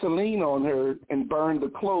gasoline on her, and burned the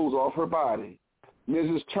clothes off her body.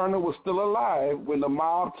 Mrs. Turner was still alive when the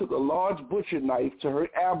mob took a large butcher knife to her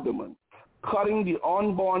abdomen, cutting the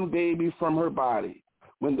unborn baby from her body.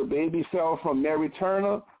 When the baby fell from Mary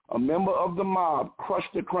Turner, a member of the mob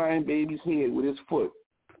crushed the crying baby's head with his foot.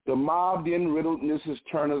 The mob then riddled Mrs.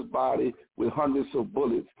 Turner's body with hundreds of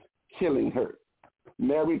bullets, killing her.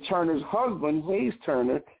 Mary Turner's husband, Hayes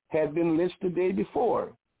Turner, had been lynched the day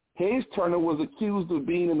before. Hayes Turner was accused of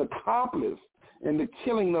being an accomplice in the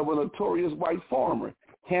killing of a notorious white farmer,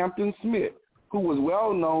 Hampton Smith, who was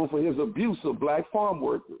well known for his abuse of black farm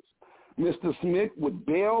workers. Mr. Smith would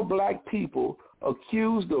bail black people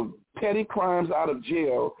accused of petty crimes out of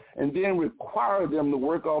jail and then require them to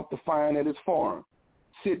work off the fine at his farm.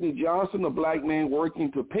 Sidney Johnson, a black man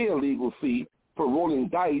working to pay a legal fee for rolling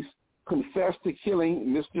dice, confessed to killing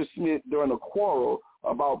Mr. Smith during a quarrel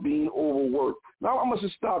about being overworked. Now, I'm going to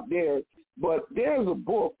stop there, but there's a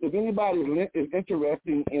book, if anybody is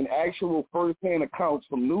interested in actual first-hand accounts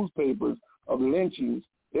from newspapers of lynchings,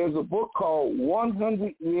 there's a book called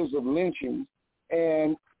 100 Years of Lynchings,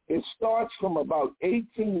 and it starts from about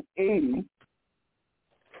 1880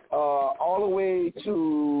 all the way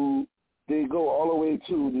to, they go all the way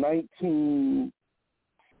to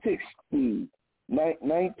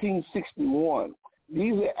 1961.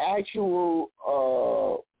 These are actual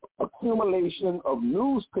accumulation of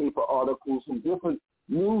newspaper articles from different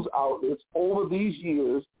news outlets over these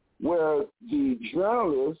years where the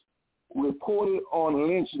journalists reported on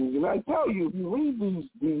lynchings. And I tell you, if you read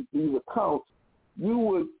these accounts, you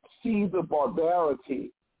would see the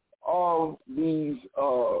barbarity of these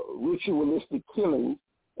ritualistic killings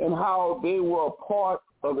and how they were a part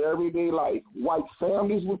of everyday life. White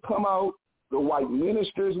families would come out, the white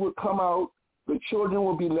ministers would come out, the children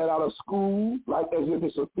would be let out of school, like as if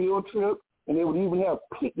it's a field trip, and they would even have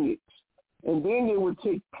picnics. And then they would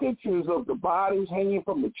take pictures of the bodies hanging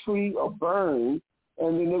from the tree or burned,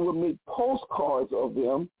 and then they would make postcards of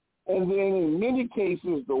them And then in many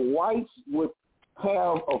cases, the whites would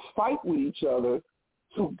have a fight with each other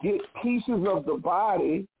to get pieces of the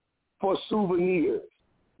body for souvenirs.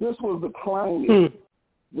 This was the climate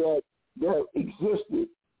that existed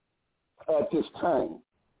at this time.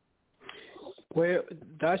 Well,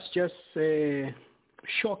 that's just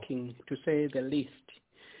shocking, to say the least.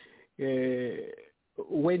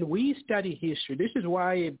 When we study history, this is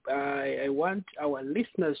why I want our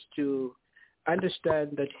listeners to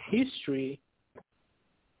understand that history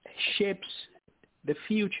shapes the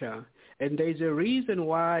future. And there's a reason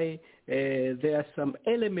why there are some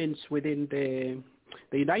elements within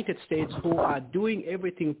the United States who are doing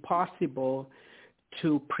everything possible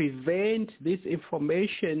to prevent this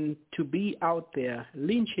information to be out there.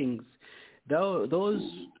 Lynchings, those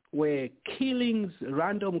were killings,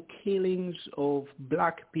 random killings of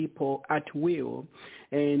black people at will.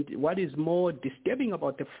 And what is more disturbing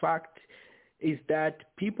about the fact is that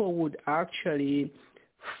people would actually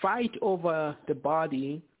fight over the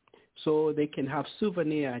body so they can have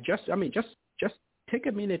souvenir. Just take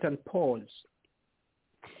a minute and pause.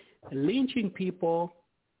 Lynching people,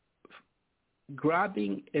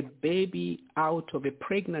 grabbing a baby out of a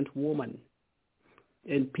pregnant woman,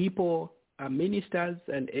 and people are ministers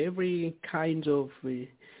and every kind of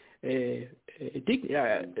I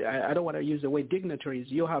don't want to use the word dignitaries.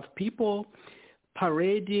 You have people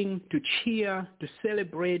parading to cheer, to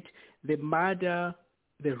celebrate the murder,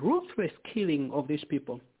 the ruthless killing of these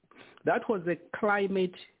people. That was the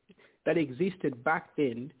climate that existed back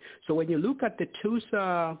then. So when you look at the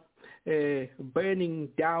Tulsa burning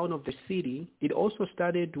down of the city, it also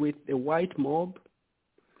started with a white mob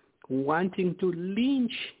wanting to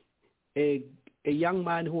lynch a young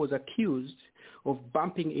man who was accused of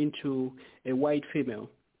bumping into a white female.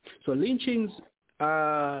 So lynchings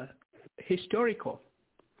are historical.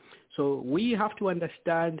 So we have to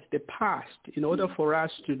understand the past in order for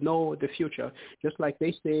us to know the future. Just like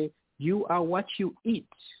they say, you are what you eat.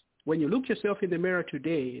 When you look yourself in the mirror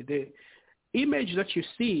today, the image that you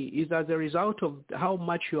see is as a result of how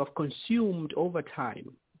much you have consumed over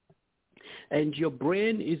time. And your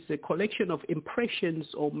brain is a collection of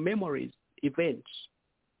impressions or memories, events.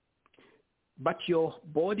 But your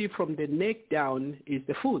body from the neck down is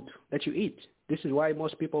the food that you eat. This is why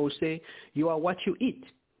most people will say, you are what you eat.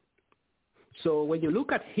 So when you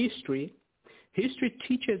look at history, history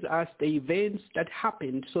teaches us the events that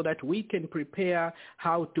happened so that we can prepare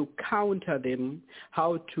how to counter them,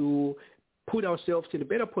 how to put ourselves in a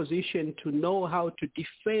better position to know how to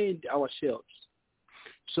defend ourselves.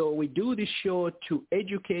 So we do this show to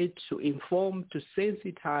educate, to inform, to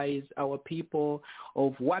sensitize our people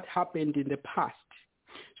of what happened in the past.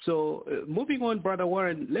 So moving on, Brother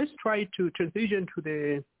Warren, let's try to transition to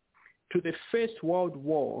the First World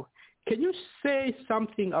War. Can you say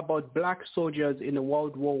something about black soldiers in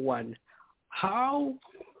World War I? How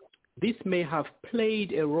this may have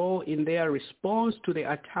played a role in their response to the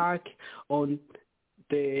attack on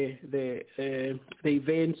the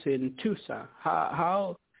events in Tulsa?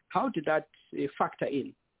 How did that factor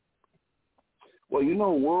in? Well,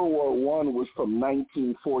 World War I was from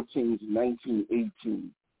 1914 to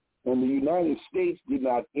 1918, and the United States did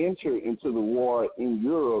not enter into the war in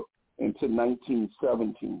Europe until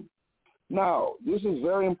 1917. Now, this is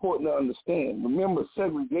very important to understand. Remember,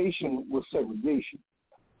 segregation was segregation.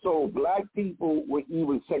 So black people were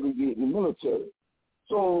even segregated in the military.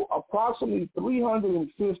 So approximately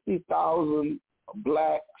 350,000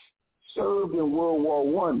 blacks served in World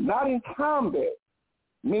War I, not in combat.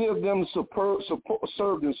 Many of them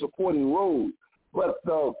served in supporting roles. But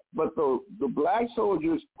the black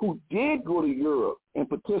soldiers who did go to Europe and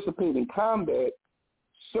participate in combat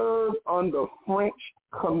served under French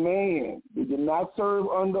command. They did not serve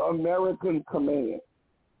under American command.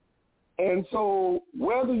 And so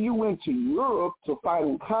whether you went to Europe to fight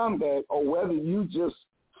in combat or whether you just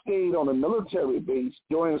stayed on a military base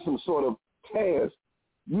during some sort of task,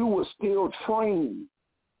 you were still trained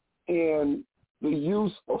in the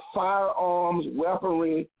use of firearms,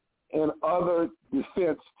 weaponry, and other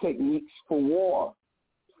defense techniques for war.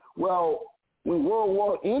 Well, when World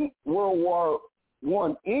War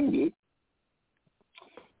I ended,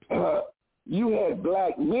 you had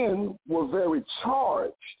black men were very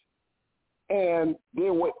charged. And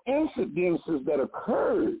there were incidences that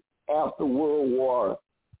occurred after World War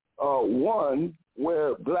I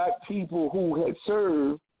where black people who had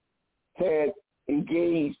served had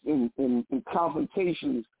engaged in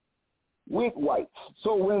confrontations with whites.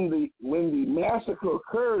 So when the massacre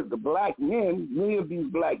occurred, the black men, many of these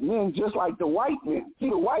black men, just like the white men, see,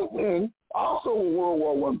 the white men also were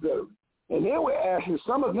World War I veterans. And they were actually,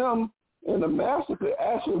 some of them And the massacre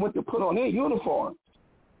actually went to put on their uniforms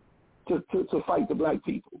to fight the black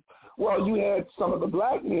people. Well, you had some of the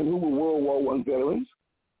black men who were World War I veterans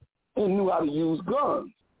and knew how to use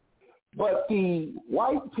guns. But the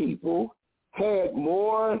white people had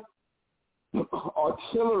more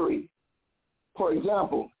artillery. For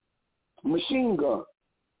example, machine guns.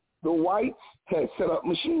 The whites had set up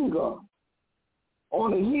machine guns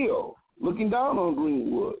on a hill looking down on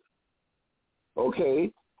Greenwood.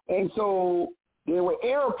 Okay? And so there were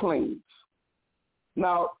airplanes.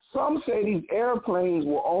 Now, some say these airplanes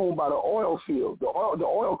were owned by the oil field, the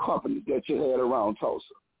oil companies that you had around Tulsa.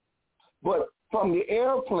 But from the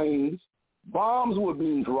airplanes, bombs were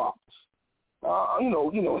being dropped.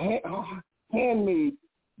 Handmade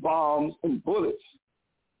bombs and bullets.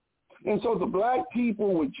 And so the black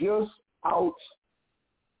people were just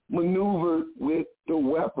outmaneuvered with the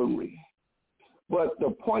weaponry. But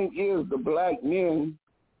the point is, the black men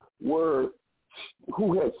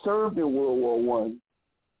who had served in World War I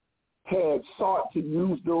had sought to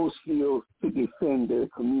use those skills to defend their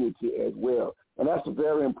community as well. And that's a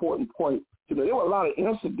very important point. There were a lot of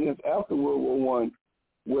incidents after World War I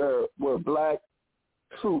where black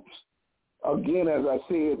troops, again, as I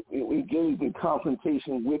said, engaged in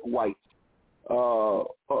confrontation with whites.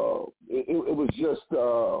 It was just,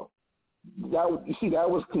 that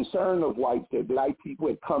was concern of whites, that black people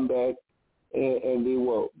had come back and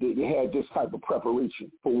they had this type of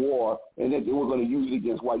preparation for war, and that they were going to use it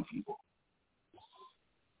against white people.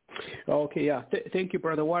 Okay, yeah. Thank you,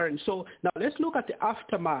 Brother Warren. So now let's look at the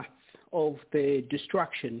aftermath of the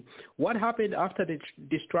destruction. What happened after the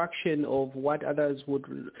destruction of what others would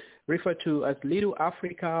refer to as Little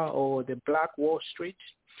Africa or the Black Wall Street?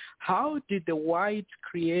 How did the whites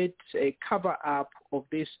create a cover-up of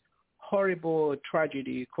this horrible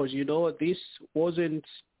tragedy? Because, this wasn't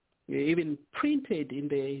even printed in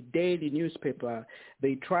the daily newspaper.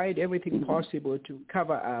 They tried everything possible to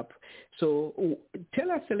cover up. So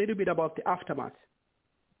tell us a little bit about the aftermath.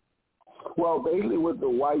 Well, basically what the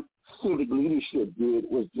white civic leadership did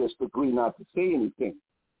was just agree not to say anything.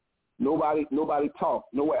 Nobody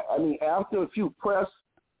talked. After a few press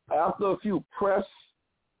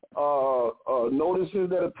notices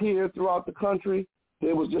that appeared throughout the country,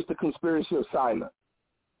 there was just a conspiracy of silence.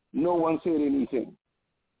 No one said anything.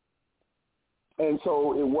 And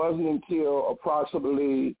so it wasn't until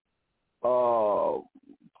approximately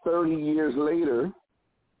 30 years later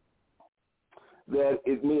that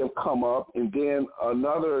it may have come up, and then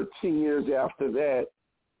another 10 years after that,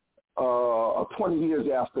 20 years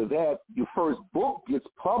after that, your first book gets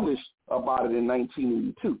published about it in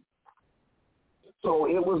 1982. So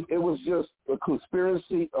it was just a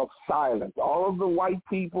conspiracy of silence. All of the white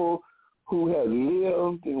people who had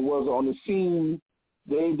lived and was on the scene,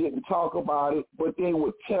 they didn't talk about it, but they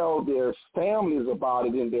would tell their families about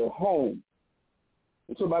it in their home.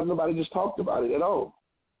 And so nobody just talked about it at all.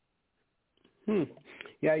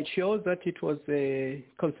 Yeah, it shows that it was a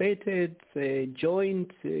concerted,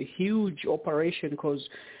 joint, huge operation, because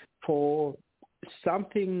for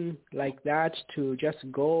something like that to just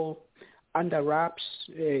go under wraps,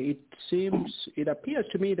 it appears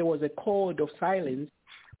to me there was a code of silence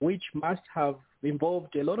which must have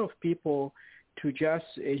involved a lot of people to just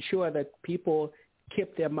ensure that people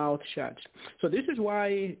kept their mouth shut. So this is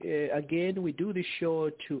why, again, we do this show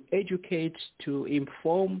to educate, to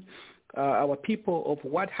inform our people of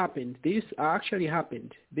what happened. This actually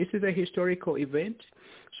happened. This is a historical event,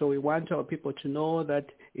 so we want our people to know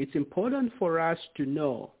that it's important for us to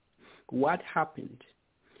know what happened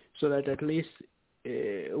so that at least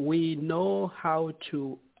we know how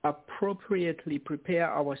to appropriately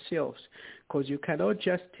prepare ourselves, because you cannot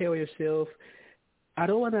just tell yourself, I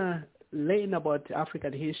don't want to learn about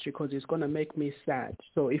African history because it's going to make me sad.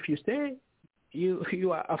 So if you say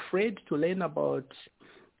you are afraid to learn about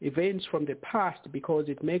events from the past because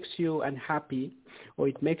it makes you unhappy or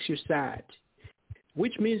it makes you sad,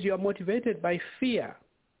 which means you are motivated by fear.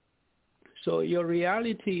 So your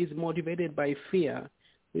reality is motivated by fear.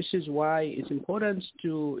 This is why it's important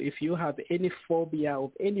to, if you have any phobia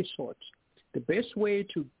of any sort, the best way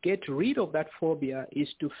to get rid of that phobia is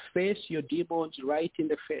to face your demons right in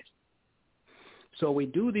the face. So we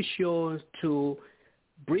do this show to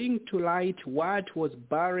bring to light what was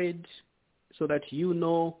buried so that you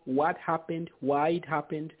know what happened, why it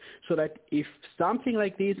happened, so that if something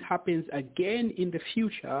like this happens again in the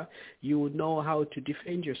future, you will know how to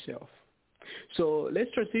defend yourself. So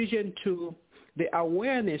let's transition to the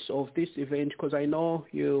awareness of this event, because I know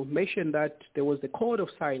you mentioned that there was the code of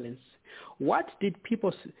silence. When did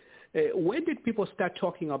people start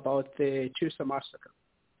talking about the Tulsa Massacre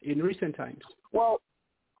in recent times? Well,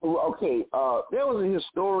 Okay, there was a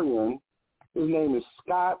historian. His name is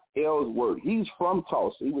Scott Ellsworth. He's from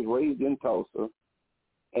Tulsa. He was raised in Tulsa,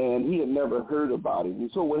 and he had never heard about it.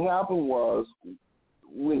 And so what happened was,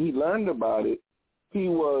 when he learned about it, he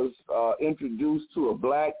was introduced to a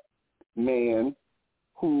black man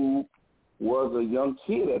who was a young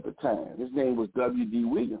kid at the time. His name was W.D.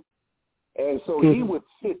 Williams. And so he would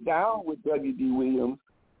sit down with W.D. Williams,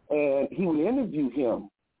 and he would interview him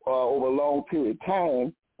over a long period of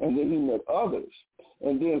time, and then he met others.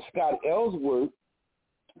 And then Scott Ellsworth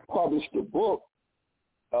published a book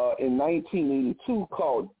in 1982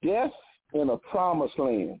 called Death in a Promised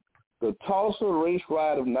Land, The Tulsa Race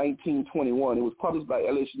Riot of 1921. It was published by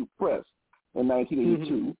LSU Press in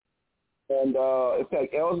 1982. And, in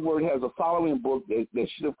fact, Ellsworth has a following book that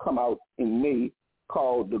should have come out in May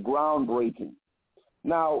called The Groundbreaking.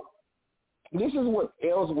 Now, this is what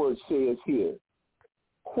Ellsworth says here,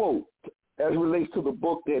 quote, as it relates to the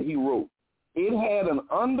book that he wrote. It had an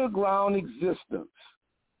underground existence.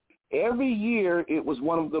 Every year, it was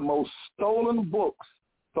one of the most stolen books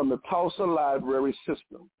from the Tulsa library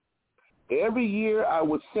system. Every year, I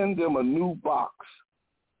would send them a new box.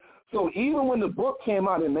 So even when the book came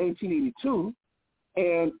out in 1982,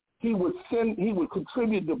 and he would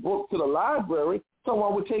contribute the book to the library,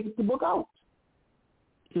 someone would take the book out.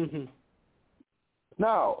 Mm-hmm.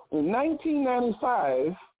 Now, in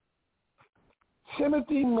 1995,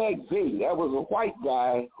 Timothy McVeigh, that was a white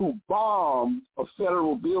guy who bombed a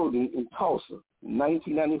federal building in Tulsa in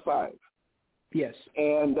 1995. Yes.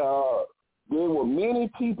 And there were many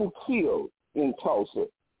people killed in Tulsa.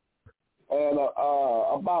 And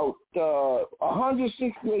about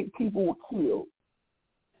 168 people were killed,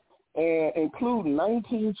 and including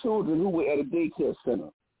 19 children who were at a daycare center,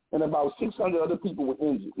 and about 600 other people were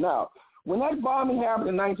injured. Now, when that bombing happened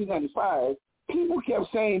in 1995, people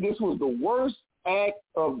kept saying this was the worst act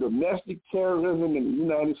of domestic terrorism in the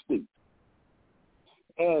United States.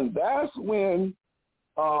 And that's when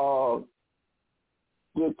the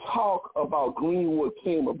talk about Greenwood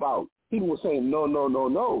came about. People were saying,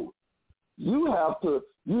 no. You have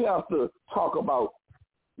to talk about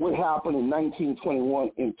what happened in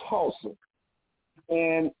 1921 in Tulsa.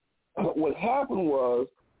 And what happened was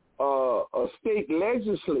a state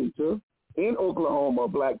legislator in Oklahoma, a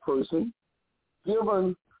black person,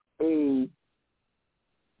 given a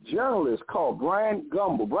journalist called Brian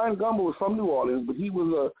Gumble. Brian Gumble was from New Orleans, but he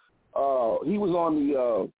was on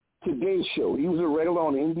the Today Show. He was a regular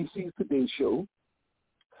on NBC's Today Show.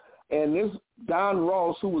 And this Don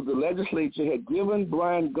Ross, who was the legislature, had given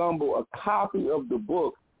Brian Gumble a copy of the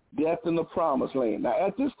book, Death in the Promised Land. Now,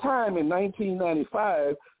 at this time in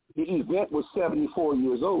 1995, the event was 74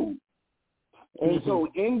 years old. And so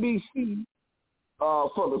NBC,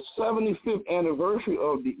 for the 75th anniversary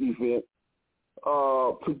of the event,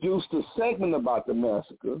 produced a segment about the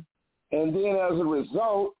massacre. And then as a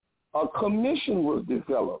result, a commission was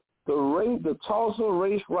developed. The Tulsa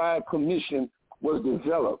Race Riot Commission was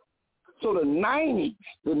developed. So the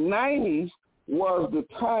 90s was the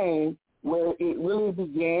time where it really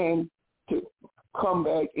began to come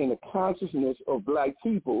back in the consciousness of black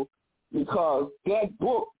people, because that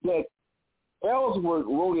book that Ellsworth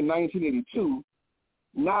wrote in 1982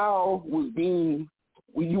 now was you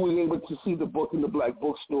was able to see the book in the black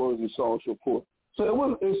bookstores and so on and so forth. So it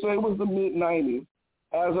was the mid-90s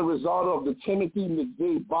as a result of the Timothy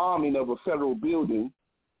McVeigh bombing of a federal building,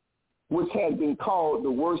 which had been called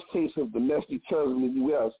the worst case of domestic terrorism in the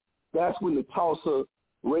U.S. That's when the Tulsa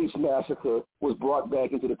Race Massacre was brought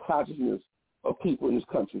back into the consciousness of people in this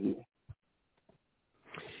country here.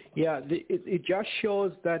 Yeah, it just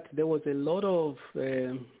shows that there was a lot of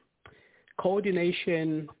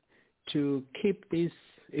coordination to keep this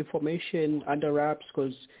information under wraps,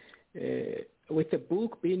 because with the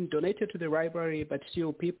book being donated to the library, but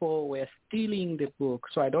still people were stealing the book.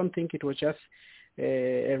 So I don't think it was just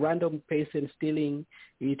a random person stealing.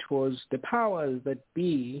 It was the powers that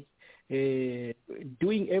be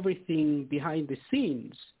doing everything behind the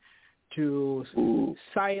scenes to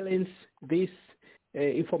silence this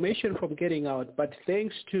information from getting out. But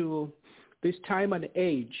thanks to this time and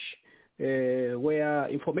age where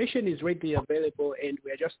information is readily available, and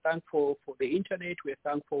we are just thankful for the internet, we are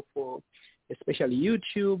thankful for especially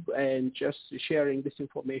YouTube and just sharing this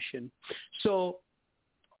information. So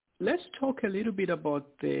let's talk a little bit about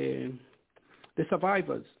the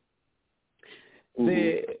survivors,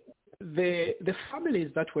 the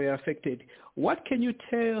families that were affected. What can you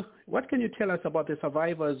tell us about the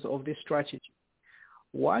survivors of this tragedy?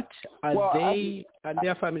 What are they and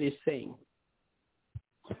their families saying?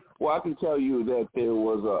 Well, I can tell you that there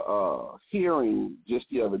was a hearing just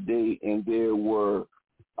the other day, and there were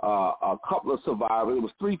a couple of survivors. It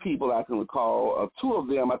was 3 people I can recall. 2 of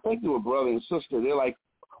them, I think they were brother and sister. They're like,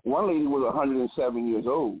 one lady was 107 years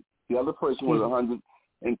old. The other person was 100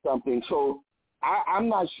 and something. So I'm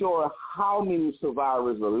not sure how many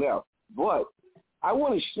survivors are left. But I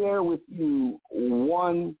want to share with you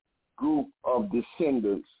one group of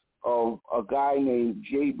descendants of a guy named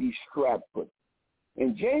J.B. Stratford.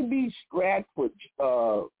 And J.B. Stratford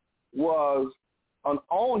was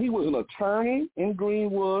he was an attorney in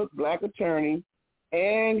Greenwood, black attorney,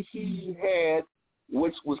 and he had,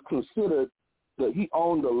 which was considered, that he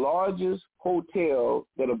owned the largest hotel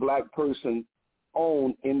that a black person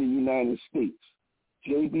owned in the United States,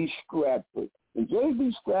 J.B. Stratford. And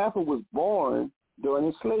J.B. Stratford was born during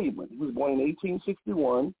enslavement. He was born in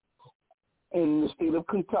 1861 in the state of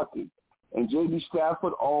Kentucky. And J.B.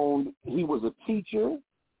 Stratford he was a teacher,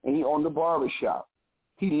 and he owned a barbershop.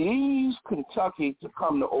 He leaves Kentucky to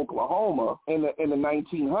come to Oklahoma in the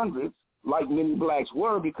 1900s, like many blacks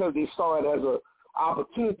were, because they saw it as an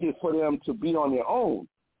opportunity for them to be on their own.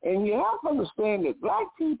 And you have to understand that black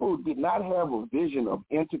people did not have a vision of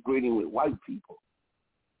integrating with white people.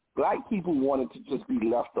 Black people wanted to just be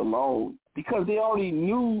left alone because they already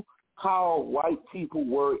knew how white people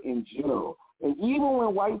were in general. And even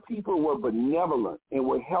when white people were benevolent and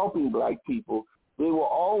were helping black people, they were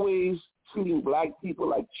always treating black people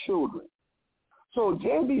like children. So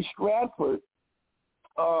J.B. Stratford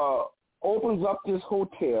opens up this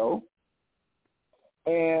hotel,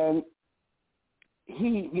 and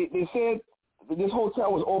they said this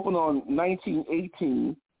hotel was opened on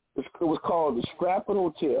 1918. It was called the Stratford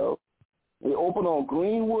Hotel. It opened on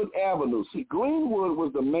Greenwood Avenue. See, Greenwood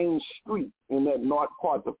was the main street in that north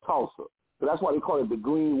part of Tulsa. So that's why they call it the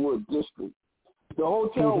Greenwood District. The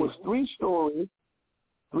hotel was 3 stories,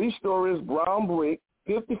 brown brick,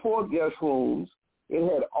 54 guest rooms. It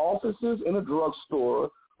had offices and a drugstore,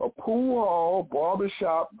 a pool hall,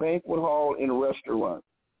 barbershop, banquet hall, and a restaurant.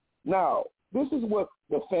 Now, this is what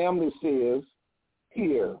the family says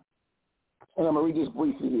here, and I'm going to read this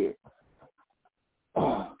briefly here.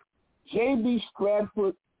 J.B.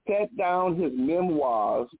 Stratford set down his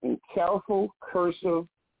memoirs in careful cursive,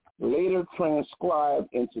 later transcribed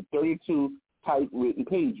into 32 typewritten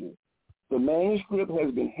pages. The manuscript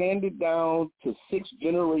has been handed down to 6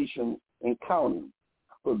 generations and counting.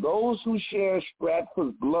 For those who share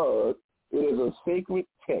Stratford's blood, it is a sacred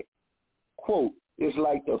text. Quote, it's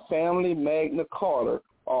like the family Magna Carta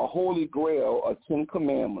or Holy Grail or 10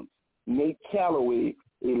 Commandments. Nate Calloway,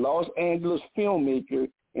 a Los Angeles filmmaker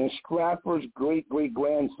and Stratford's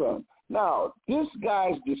great-great-grandson. Now, this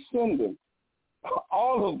guy's descendants,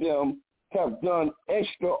 all of them have done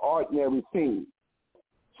extraordinary things.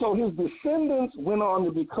 So his descendants went on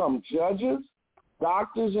to become judges,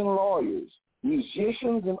 doctors and lawyers,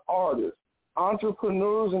 musicians and artists,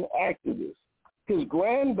 entrepreneurs and activists. His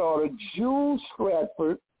granddaughter, Jules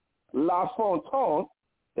Stratford LaFontaine,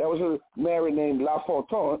 that was her married name,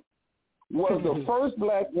 LaFontaine, was the first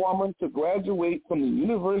black woman to graduate from the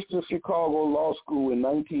University of Chicago Law School in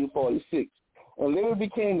 1946, and later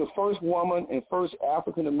became the first woman and first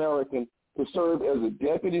African-American to serve as a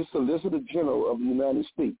Deputy Solicitor General of the United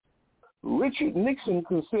States. Richard Nixon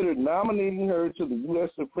considered nominating her to the U.S.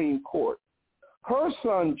 Supreme Court. Her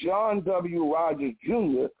son, John W. Rogers,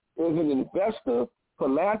 Jr., is an investor,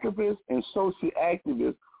 philanthropist, and social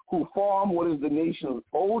activist who formed what is the nation's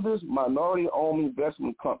oldest minority-owned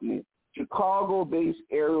investment company, Chicago-based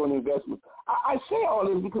Aerial Investments. I say all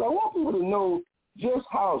this because I want people to know just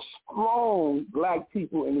how strong black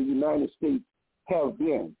people in the United States have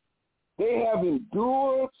been. They have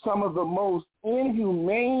endured some of the most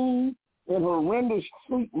inhumane and horrendous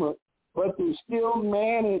treatment, but they still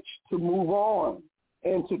manage to move on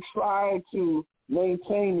and to try to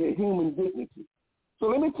maintain their human dignity. So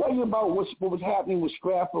let me tell you about what was happening with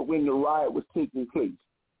Stratford when the riot was taking place.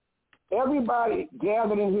 Everybody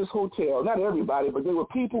gathered in his hotel, not everybody, but there were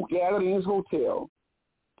people gathered in his hotel.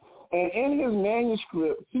 And in his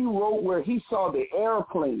manuscript, he wrote where he saw the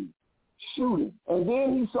airplane shooting. And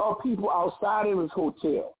then he saw people outside of his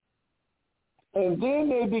hotel. And then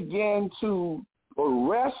they began to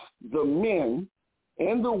arrest the men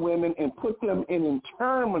and the women and put them in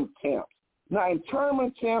internment camps. Now,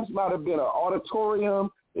 internment camps might have been an auditorium.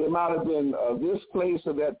 It might have been this place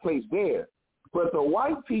or that place there. But the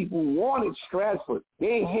white people wanted Stratford.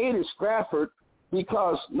 They hated Stratford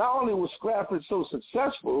because not only was Stratford so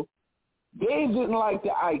successful, they didn't like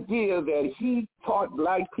the idea that he taught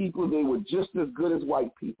black people they were just as good as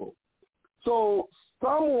white people. So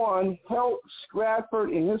someone helped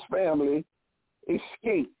Stratford and his family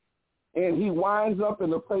escape, and he winds up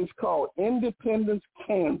in a place called Independence,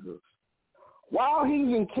 Kansas. While he's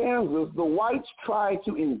in Kansas, the whites tried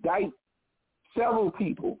to indict several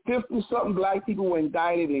people. 50-something black people were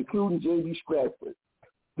indicted, including J.B. Stratford.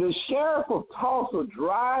 The sheriff of Tulsa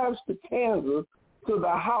drives to Kansas to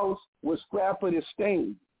the house where Stratford is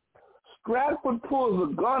staying. Stratford pulls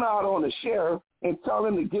a gun out on the sheriff and tells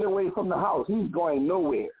him to get away from the house. He's going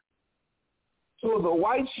nowhere. So the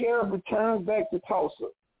white sheriff returns back to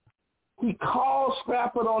Tulsa. He calls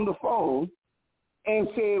Stratford on the phone and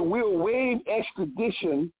said, we'll waive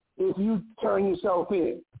extradition if you turn yourself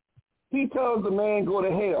in. He tells the man, go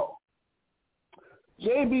to hell.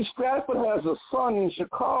 J.B. Stratford has a son in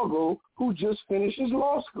Chicago who just finished his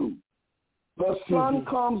law school. The son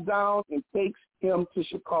comes down and takes him to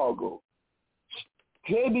Chicago.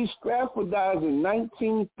 J.B. Stratford dies in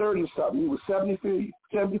 1930-something. He was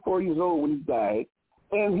 74 years old when he died.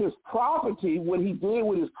 And his property, what he did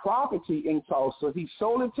with his property in Tulsa, he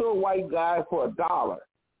sold it to a white guy for $1.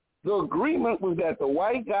 The agreement was that the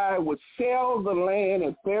white guy would sell the land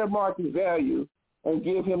at fair market value and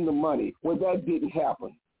give him the money. Well, that didn't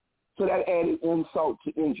happen. So that added insult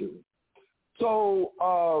to injury. So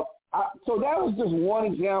so that was just one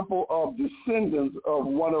example of descendants of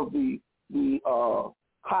one of the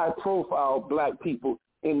high-profile black people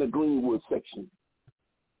in the Greenwood section.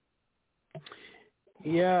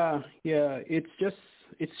 Yeah. It's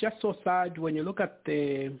just so sad when you look at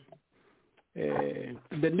the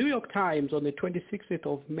New York Times on the 26th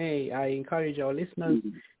of May. I encourage our listeners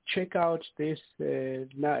check out this. The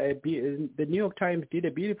New York Times did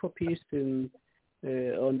a beautiful piece on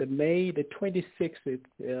the May the 26th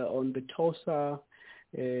on the Tulsa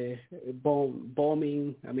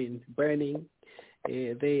burning.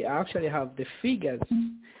 They actually have the figures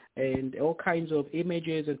and all kinds of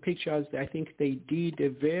images and pictures. I think they did a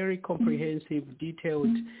very comprehensive,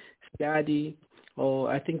 detailed study,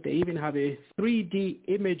 or I think they even have a 3D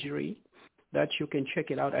imagery that you can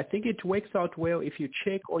check it out. I think it works out well if you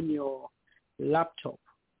check on your laptop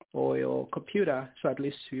or your computer, so at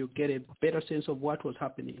least you get a better sense of what was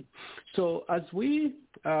happening. So as we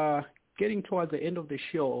are getting towards the end of the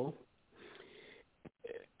show,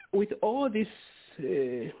 with all this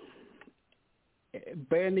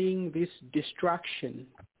burning, this destruction,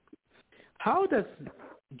 how does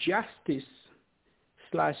justice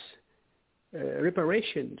 /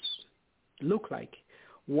 reparations look like?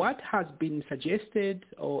 What has been suggested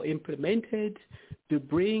or implemented to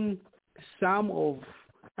bring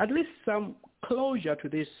at least some closure to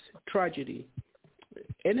this tragedy?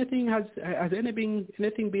 Anything has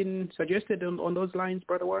anything been suggested on those lines,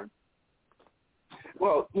 Brother Warren?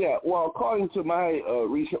 Well, yeah. Well, according to my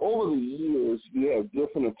research, over the years, you have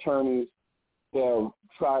different attorneys that have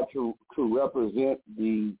tried to represent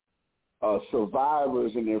the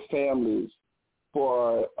survivors and their families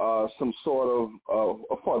for some sort of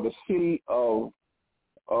for the city of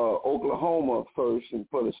Oklahoma first, and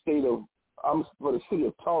for the city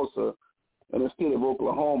of Tulsa and the state of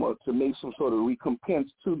Oklahoma to make some sort of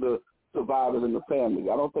recompense to the survivors and the family.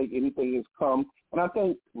 I don't think anything has come. And I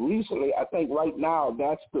think right now,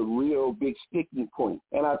 that's the real big sticking point.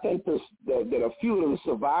 And I think that a few of the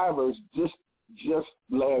survivors just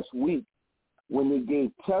last week, when they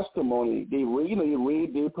gave testimony, they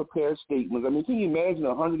prepared statements. I mean, can you imagine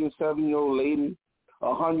a 107-year-old lady, a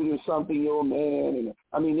 100-and-something-year-old man?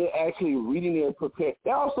 And they're actually reading their prepared.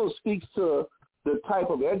 That also speaks to the type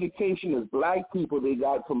of education as black people they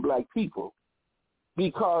got from black people,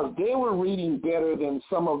 because they were reading better than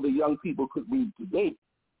some of the young people could read today.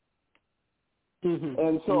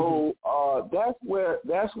 And so that's where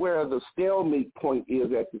the stalemate point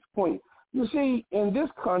is at this point. You see, in this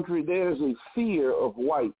country, there's a fear of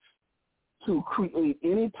whites to create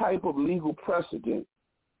any type of legal precedent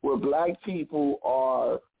where black people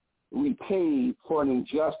are repaid for an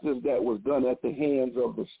injustice that was done at the hands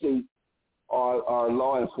of the state or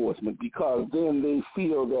law enforcement, because then they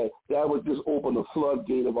feel that would just open a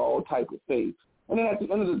floodgate of all type of things. And then at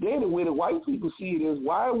the end of the day, the way the white people see it is,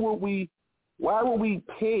 why would we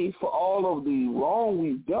pay for all of the wrong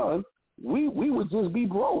we've done? We would just be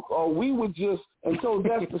broke, or we would just, and so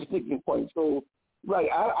that's the sticking point. So, right,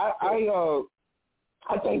 I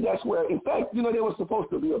think that's where, in fact, there was supposed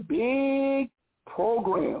to be a big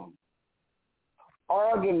program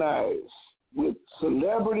organized with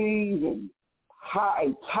celebrities and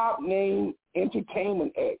top-name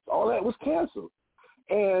entertainment acts. All that was canceled.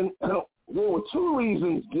 And there were two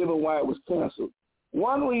reasons given why it was canceled.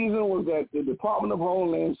 One reason was that the Department of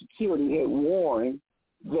Homeland Security had warned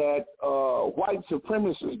that white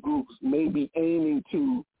supremacist groups may be aiming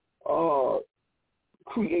to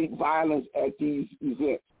create violence at these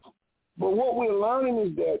events. But what we're learning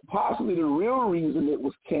is that possibly the real reason it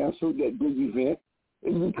was canceled, that big event,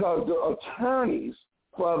 is because the attorneys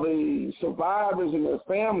for the survivors and their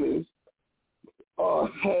families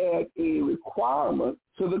had a requirement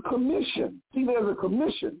to the commission. See, there's a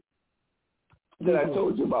commission that I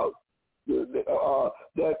told you about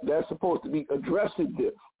that's supposed to be addressing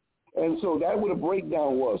this. And so that's what a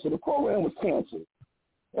breakdown was. So the program was canceled.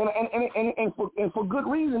 And for good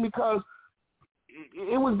reason, because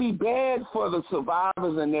it would be bad for the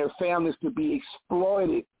survivors and their families to be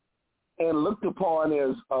exploited and looked upon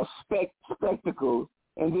as a spectacle,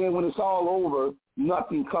 and then when it's all over,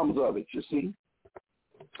 nothing comes of it, you see?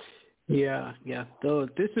 Yeah. So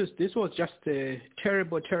this was just a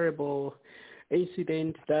terrible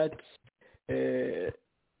incident that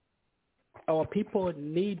our people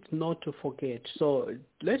need not to forget. So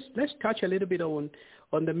let's touch a little bit on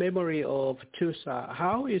the memory of Tulsa.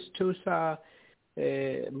 How is Tulsa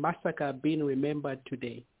Massacre being remembered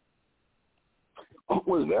today?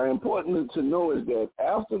 What's very important to know is that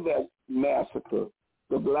after that massacre,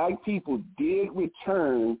 the black people did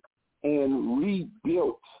return and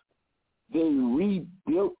rebuilt. They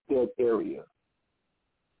rebuilt that area.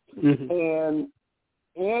 Mm-hmm. And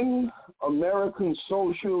in American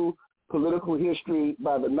social political history,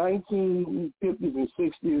 by the 1950s and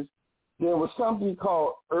 60s, there was something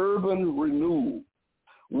called urban renewal,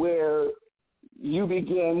 where you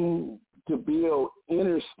begin to build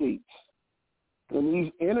interstates. And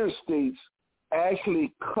these interstates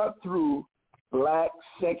actually cut through black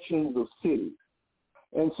sections of cities.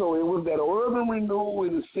 And so it was that urban renewal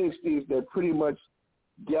in the 60s that pretty much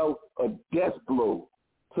dealt a death blow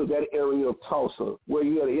to that area of Tulsa, where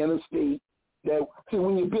you had an interstate that, see,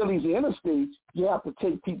 when you build these interstates, you have to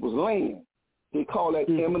take people's land. They call that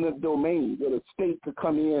eminent domain, that a state could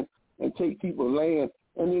come in and take people's land.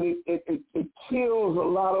 And then it kills a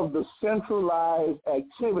lot of the centralized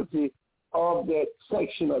activity of that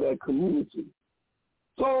section of that community.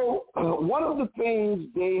 So one of the things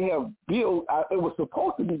they have built, it was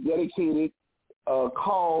supposed to be dedicated,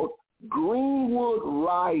 called Greenwood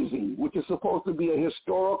Rising, which is supposed to be a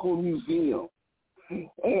historical museum.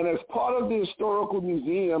 And as part of the historical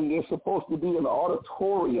museum, there's supposed to be an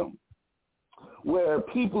auditorium where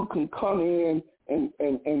people can come in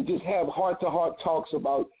and just have heart-to-heart talks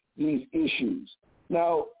about these issues.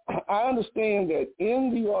 Now, I understand that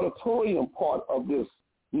in the auditorium part of this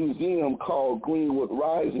museum called Greenwood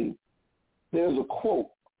Rising, there's a quote.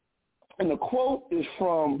 And the quote is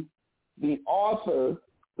from the author,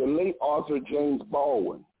 the late author James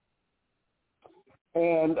Baldwin.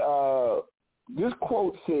 And this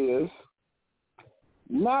quote says,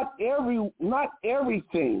 not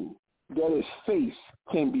everything that is faced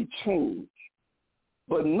can be changed,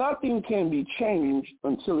 but nothing can be changed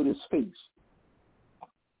until it is faced.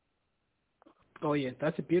 Oh, yeah,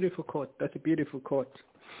 that's a beautiful quote.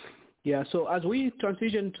 Yeah, so as we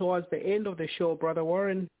transition towards the end of the show, Brother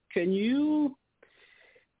Warren, can you,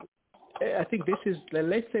 I think this is the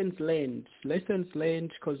lessons learned,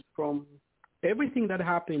 because from everything that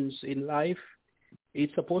happens in life,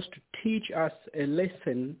 it's supposed to teach us a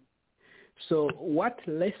lesson. So what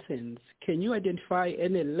lessons, can you identify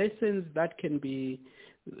any lessons that can be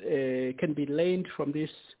learned from this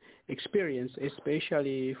experience,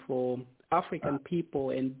 especially for African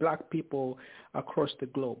people and black people across the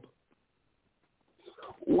globe?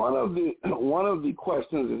 One of the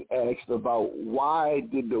questions is asked about why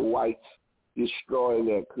did the whites destroy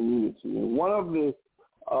that community, and one of the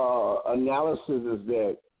analysis is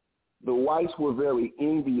that the whites were very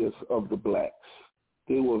envious of the blacks.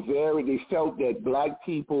 They felt that black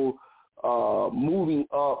people moving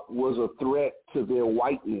up was a threat to their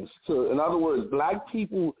whiteness. So in other words, black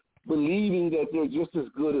people believing that they're just as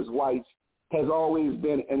good as whites has always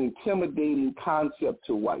been an intimidating concept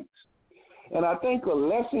to whites. And I think a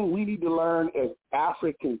lesson we need to learn as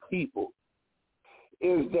African people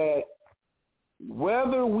is that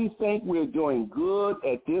whether we think we're doing good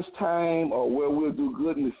at this time or where we'll do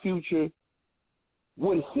good in the future,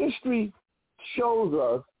 what history shows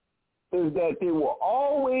us is that there will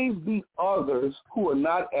always be others who are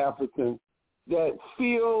not African that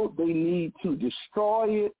feel they need to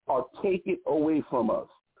destroy it or take it away from us.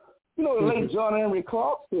 You know, the late John Henry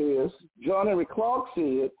Clark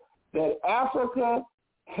said that Africa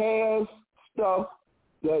has stuff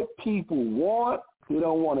that people want, they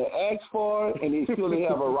don't want to ask for, and they feel they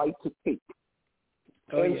have a right to take.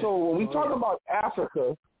 So when we talk about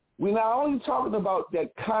Africa, we're not only talking about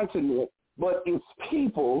that continent, but it's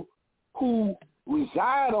people who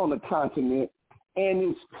reside on the continent, and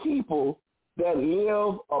it's people that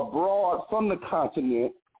live abroad from the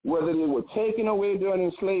continent, whether they were taken away during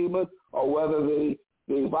enslavement or whether they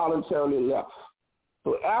voluntarily left.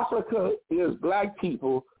 So Africa is black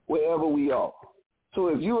people wherever we are. So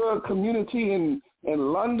if you're a community in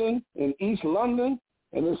London, in East London,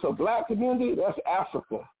 and it's a black community, that's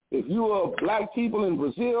Africa. If you are black people in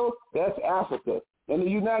Brazil, that's Africa. In the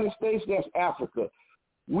United States, that's Africa.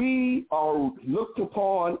 We are looked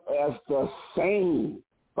upon as the same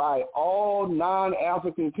by all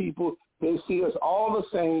non-African people. They see us all the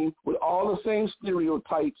same, with all the same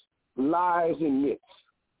stereotypes, lies, and myths.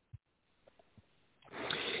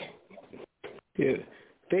 Yeah.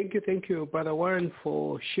 Thank you, Brother Warren,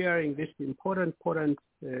 for sharing this important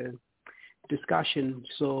discussion.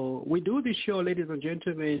 So we do this show, ladies and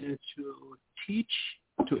gentlemen, to teach,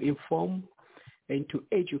 to inform, and to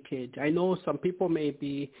educate. I know some people may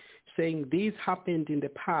be saying this happened in the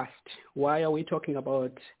past. Why are we talking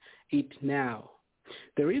about it now?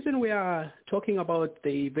 The reason we are talking about the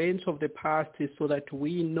events of the past is so that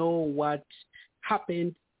we know what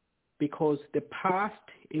happened, because the past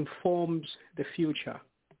informs the future.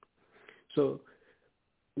 So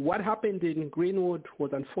what happened in Greenwood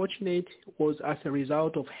was unfortunate, was as a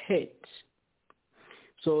result of hate.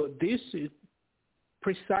 So this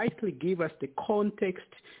precisely gives us the context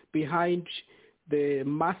behind the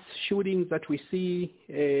mass shootings that we see,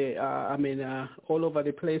 all over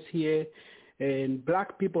the place here, and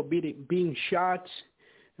black people being shot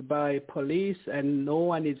by police, and no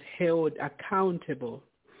one is held accountable.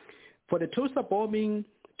 For the Tulsa bombing,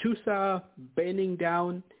 Tulsa burning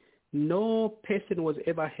down, no person was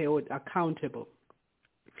ever held accountable.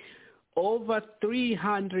 Over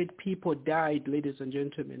 300 people died, ladies and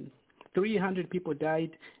gentlemen. 300 people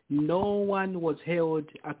died. No one was held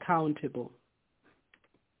accountable.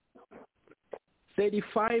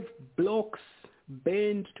 35 blocks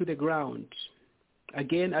burned to the ground.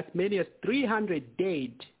 Again, as many as 300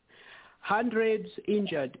 dead, hundreds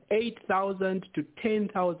injured, 8,000 to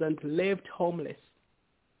 10,000 left homeless.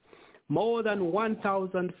 More than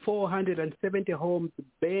 1,470 homes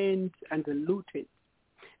burned and looted,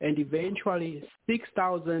 and eventually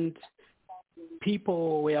 6,000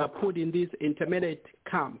 people were put in these intermediate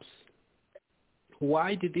camps.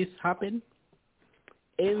 Why did this happen?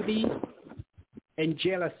 Envy and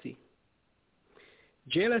jealousy.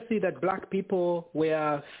 Jealousy that black people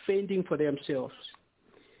were fending for themselves.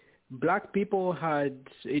 Black people had,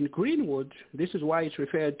 in Greenwood, this is why it's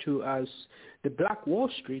referred to as the Black Wall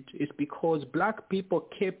Street, is because black people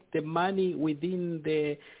kept the money within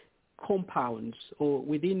the compounds or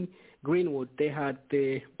within Greenwood. They had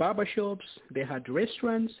the barbershops, they had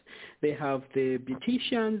restaurants, they have the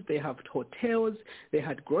beauticians, they have hotels, they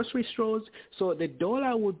had grocery stores. So the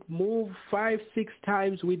dollar would move 5-6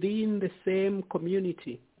 times within the same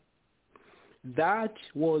community. That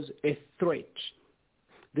was a threat.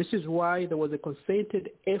 This is why there was a concerted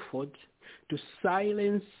effort to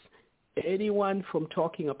silence anyone from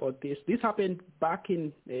talking about this. This happened back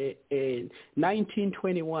in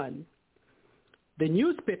 1921. The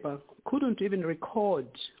newspaper couldn't even record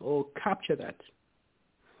or capture that.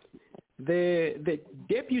 The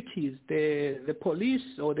deputies, the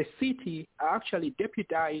police or the city actually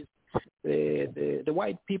deputized the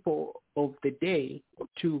white people of the day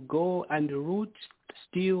to go and root,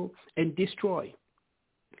 steal, and destroy.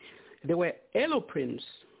 There were aeroplanes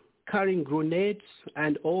carrying grenades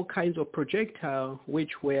and all kinds of projectiles which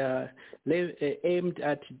were aimed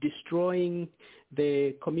at destroying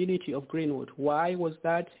the community of Greenwood. Why was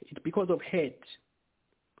that? It's because of hate.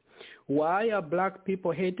 Why are black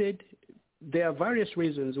people hated? There are various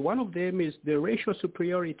reasons. One of them is the racial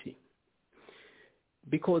superiority.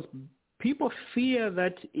 Because people fear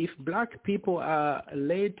that if black people are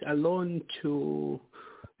let alone to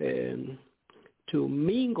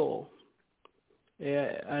mingle,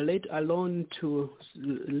 are let alone to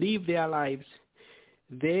live their lives,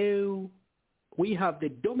 we have the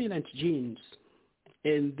dominant genes,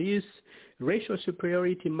 and this racial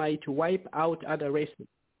superiority might wipe out other races.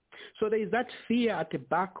 So there is that fear at the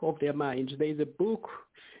back of their minds. There is a book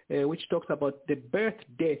which talks about the birth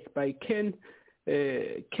death by Kenneth.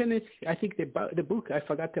 I think the book, I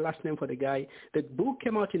forgot the last name for the guy. The book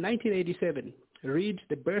came out in 1987. Read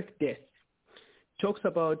The Birth Death. Talks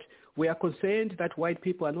about, we are concerned that white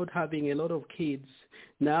people are not having a lot of kids.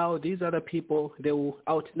 Now these other people, they will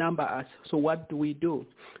outnumber us. So what do?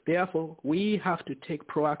 Therefore, we have to take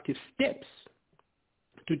proactive steps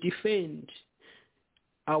to defend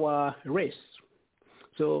our race.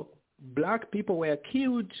 So black people were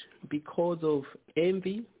killed because of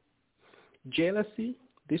envy, jealousy.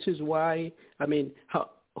 This is why,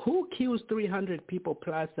 who kills 300 people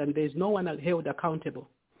plus and there's no one held accountable?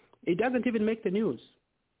 It doesn't even make the news.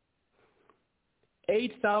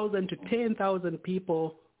 8,000 to 10,000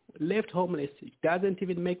 people left homeless. It doesn't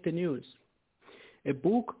even make the news. A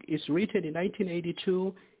book is written in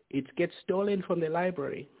 1982. It gets stolen from the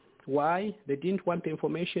library. Why? They didn't want the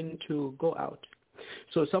information to go out.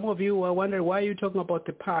 So some of you are wondering, why are you talking about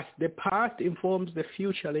the past? The past informs the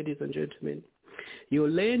future, ladies and gentlemen. You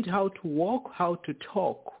learned how to walk, how to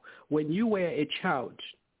talk when you were a child.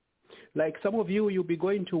 Like some of you, you'll be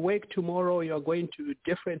going to work tomorrow. You're going to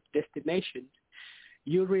different destinations.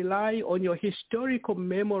 You rely on your historical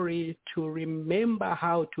memory to remember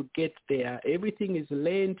how to get there. Everything is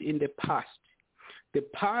learned in the past. The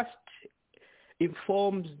past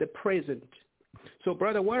informs the present. So,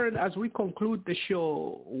 Brother Warren, as we conclude the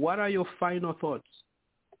show, what are your final thoughts?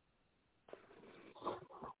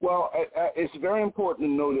 Well, it's very important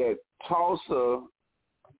to know that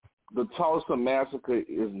the Tulsa Massacre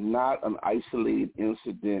is not an isolated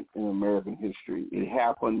incident in American history. It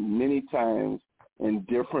happened many times in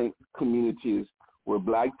different communities where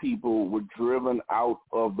black people were driven out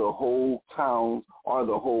of the whole towns or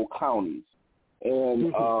the whole counties.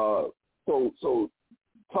 And so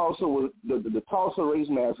Tulsa was the Tulsa Race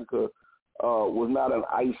Massacre was not an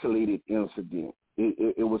isolated incident.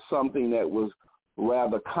 It was something that was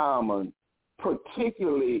rather common,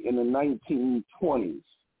 particularly in the 1920s.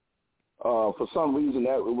 For some reason,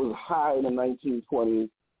 that it was high in the 1920s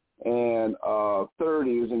and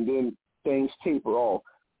 30s, and then things taper off.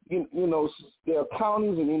 You know, there are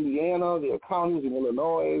counties in Indiana, there are counties in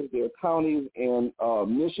Illinois, there are counties in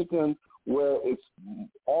Michigan where it's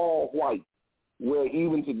all white, where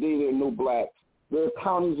even today there are no blacks. There are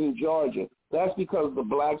counties in Georgia. That's because the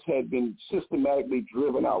blacks had been systematically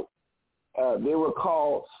driven out. They were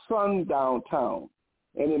called sundown towns,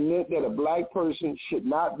 and it meant that a black person should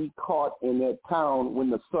not be caught in that town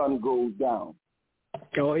when the sun goes down.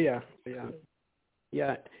 Oh, yeah.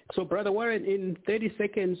 So, Brother Warren, in 30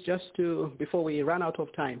 seconds, before we run out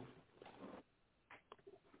of time.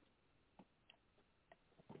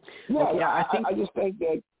 I just think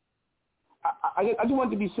that I just want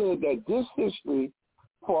to be said that this history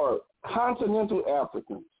for continental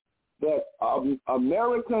Africans, that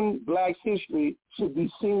American black history should be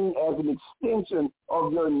seen as an extension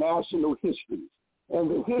of your national history. And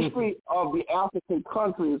the history of the African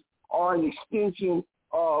countries are an extension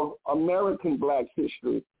of American black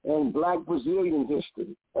history and black Brazilian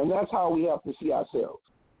history. And that's how we have to see ourselves.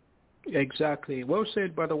 Exactly. Well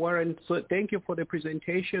said, Brother Warren. So thank you for the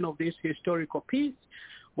presentation of this historical piece.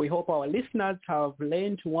 We hope our listeners have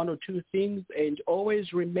learned one or two things, and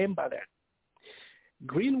always remember that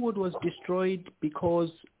Greenwood was destroyed because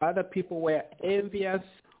other people were envious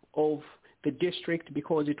of the district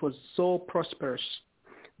because it was so prosperous.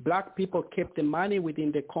 Black people kept the money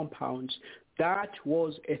within the compounds. That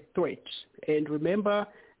was a threat. And remember,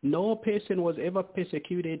 no person was ever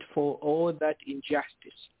persecuted for all that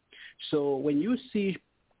injustice. So when you see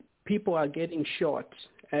people are getting shot,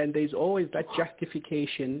 and there's always that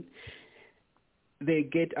justification, they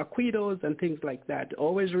get acquittals and things like that.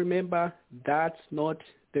 Always remember, that's not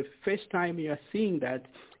the first time you are seeing that.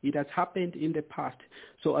 It has happened in the past.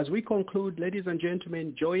 So as we conclude, ladies and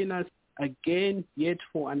gentlemen, join us again yet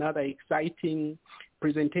for another exciting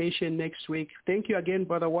presentation next week. Thank you again,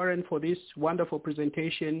 Brother Warren, for this wonderful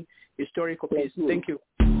presentation, historical piece. Thank you.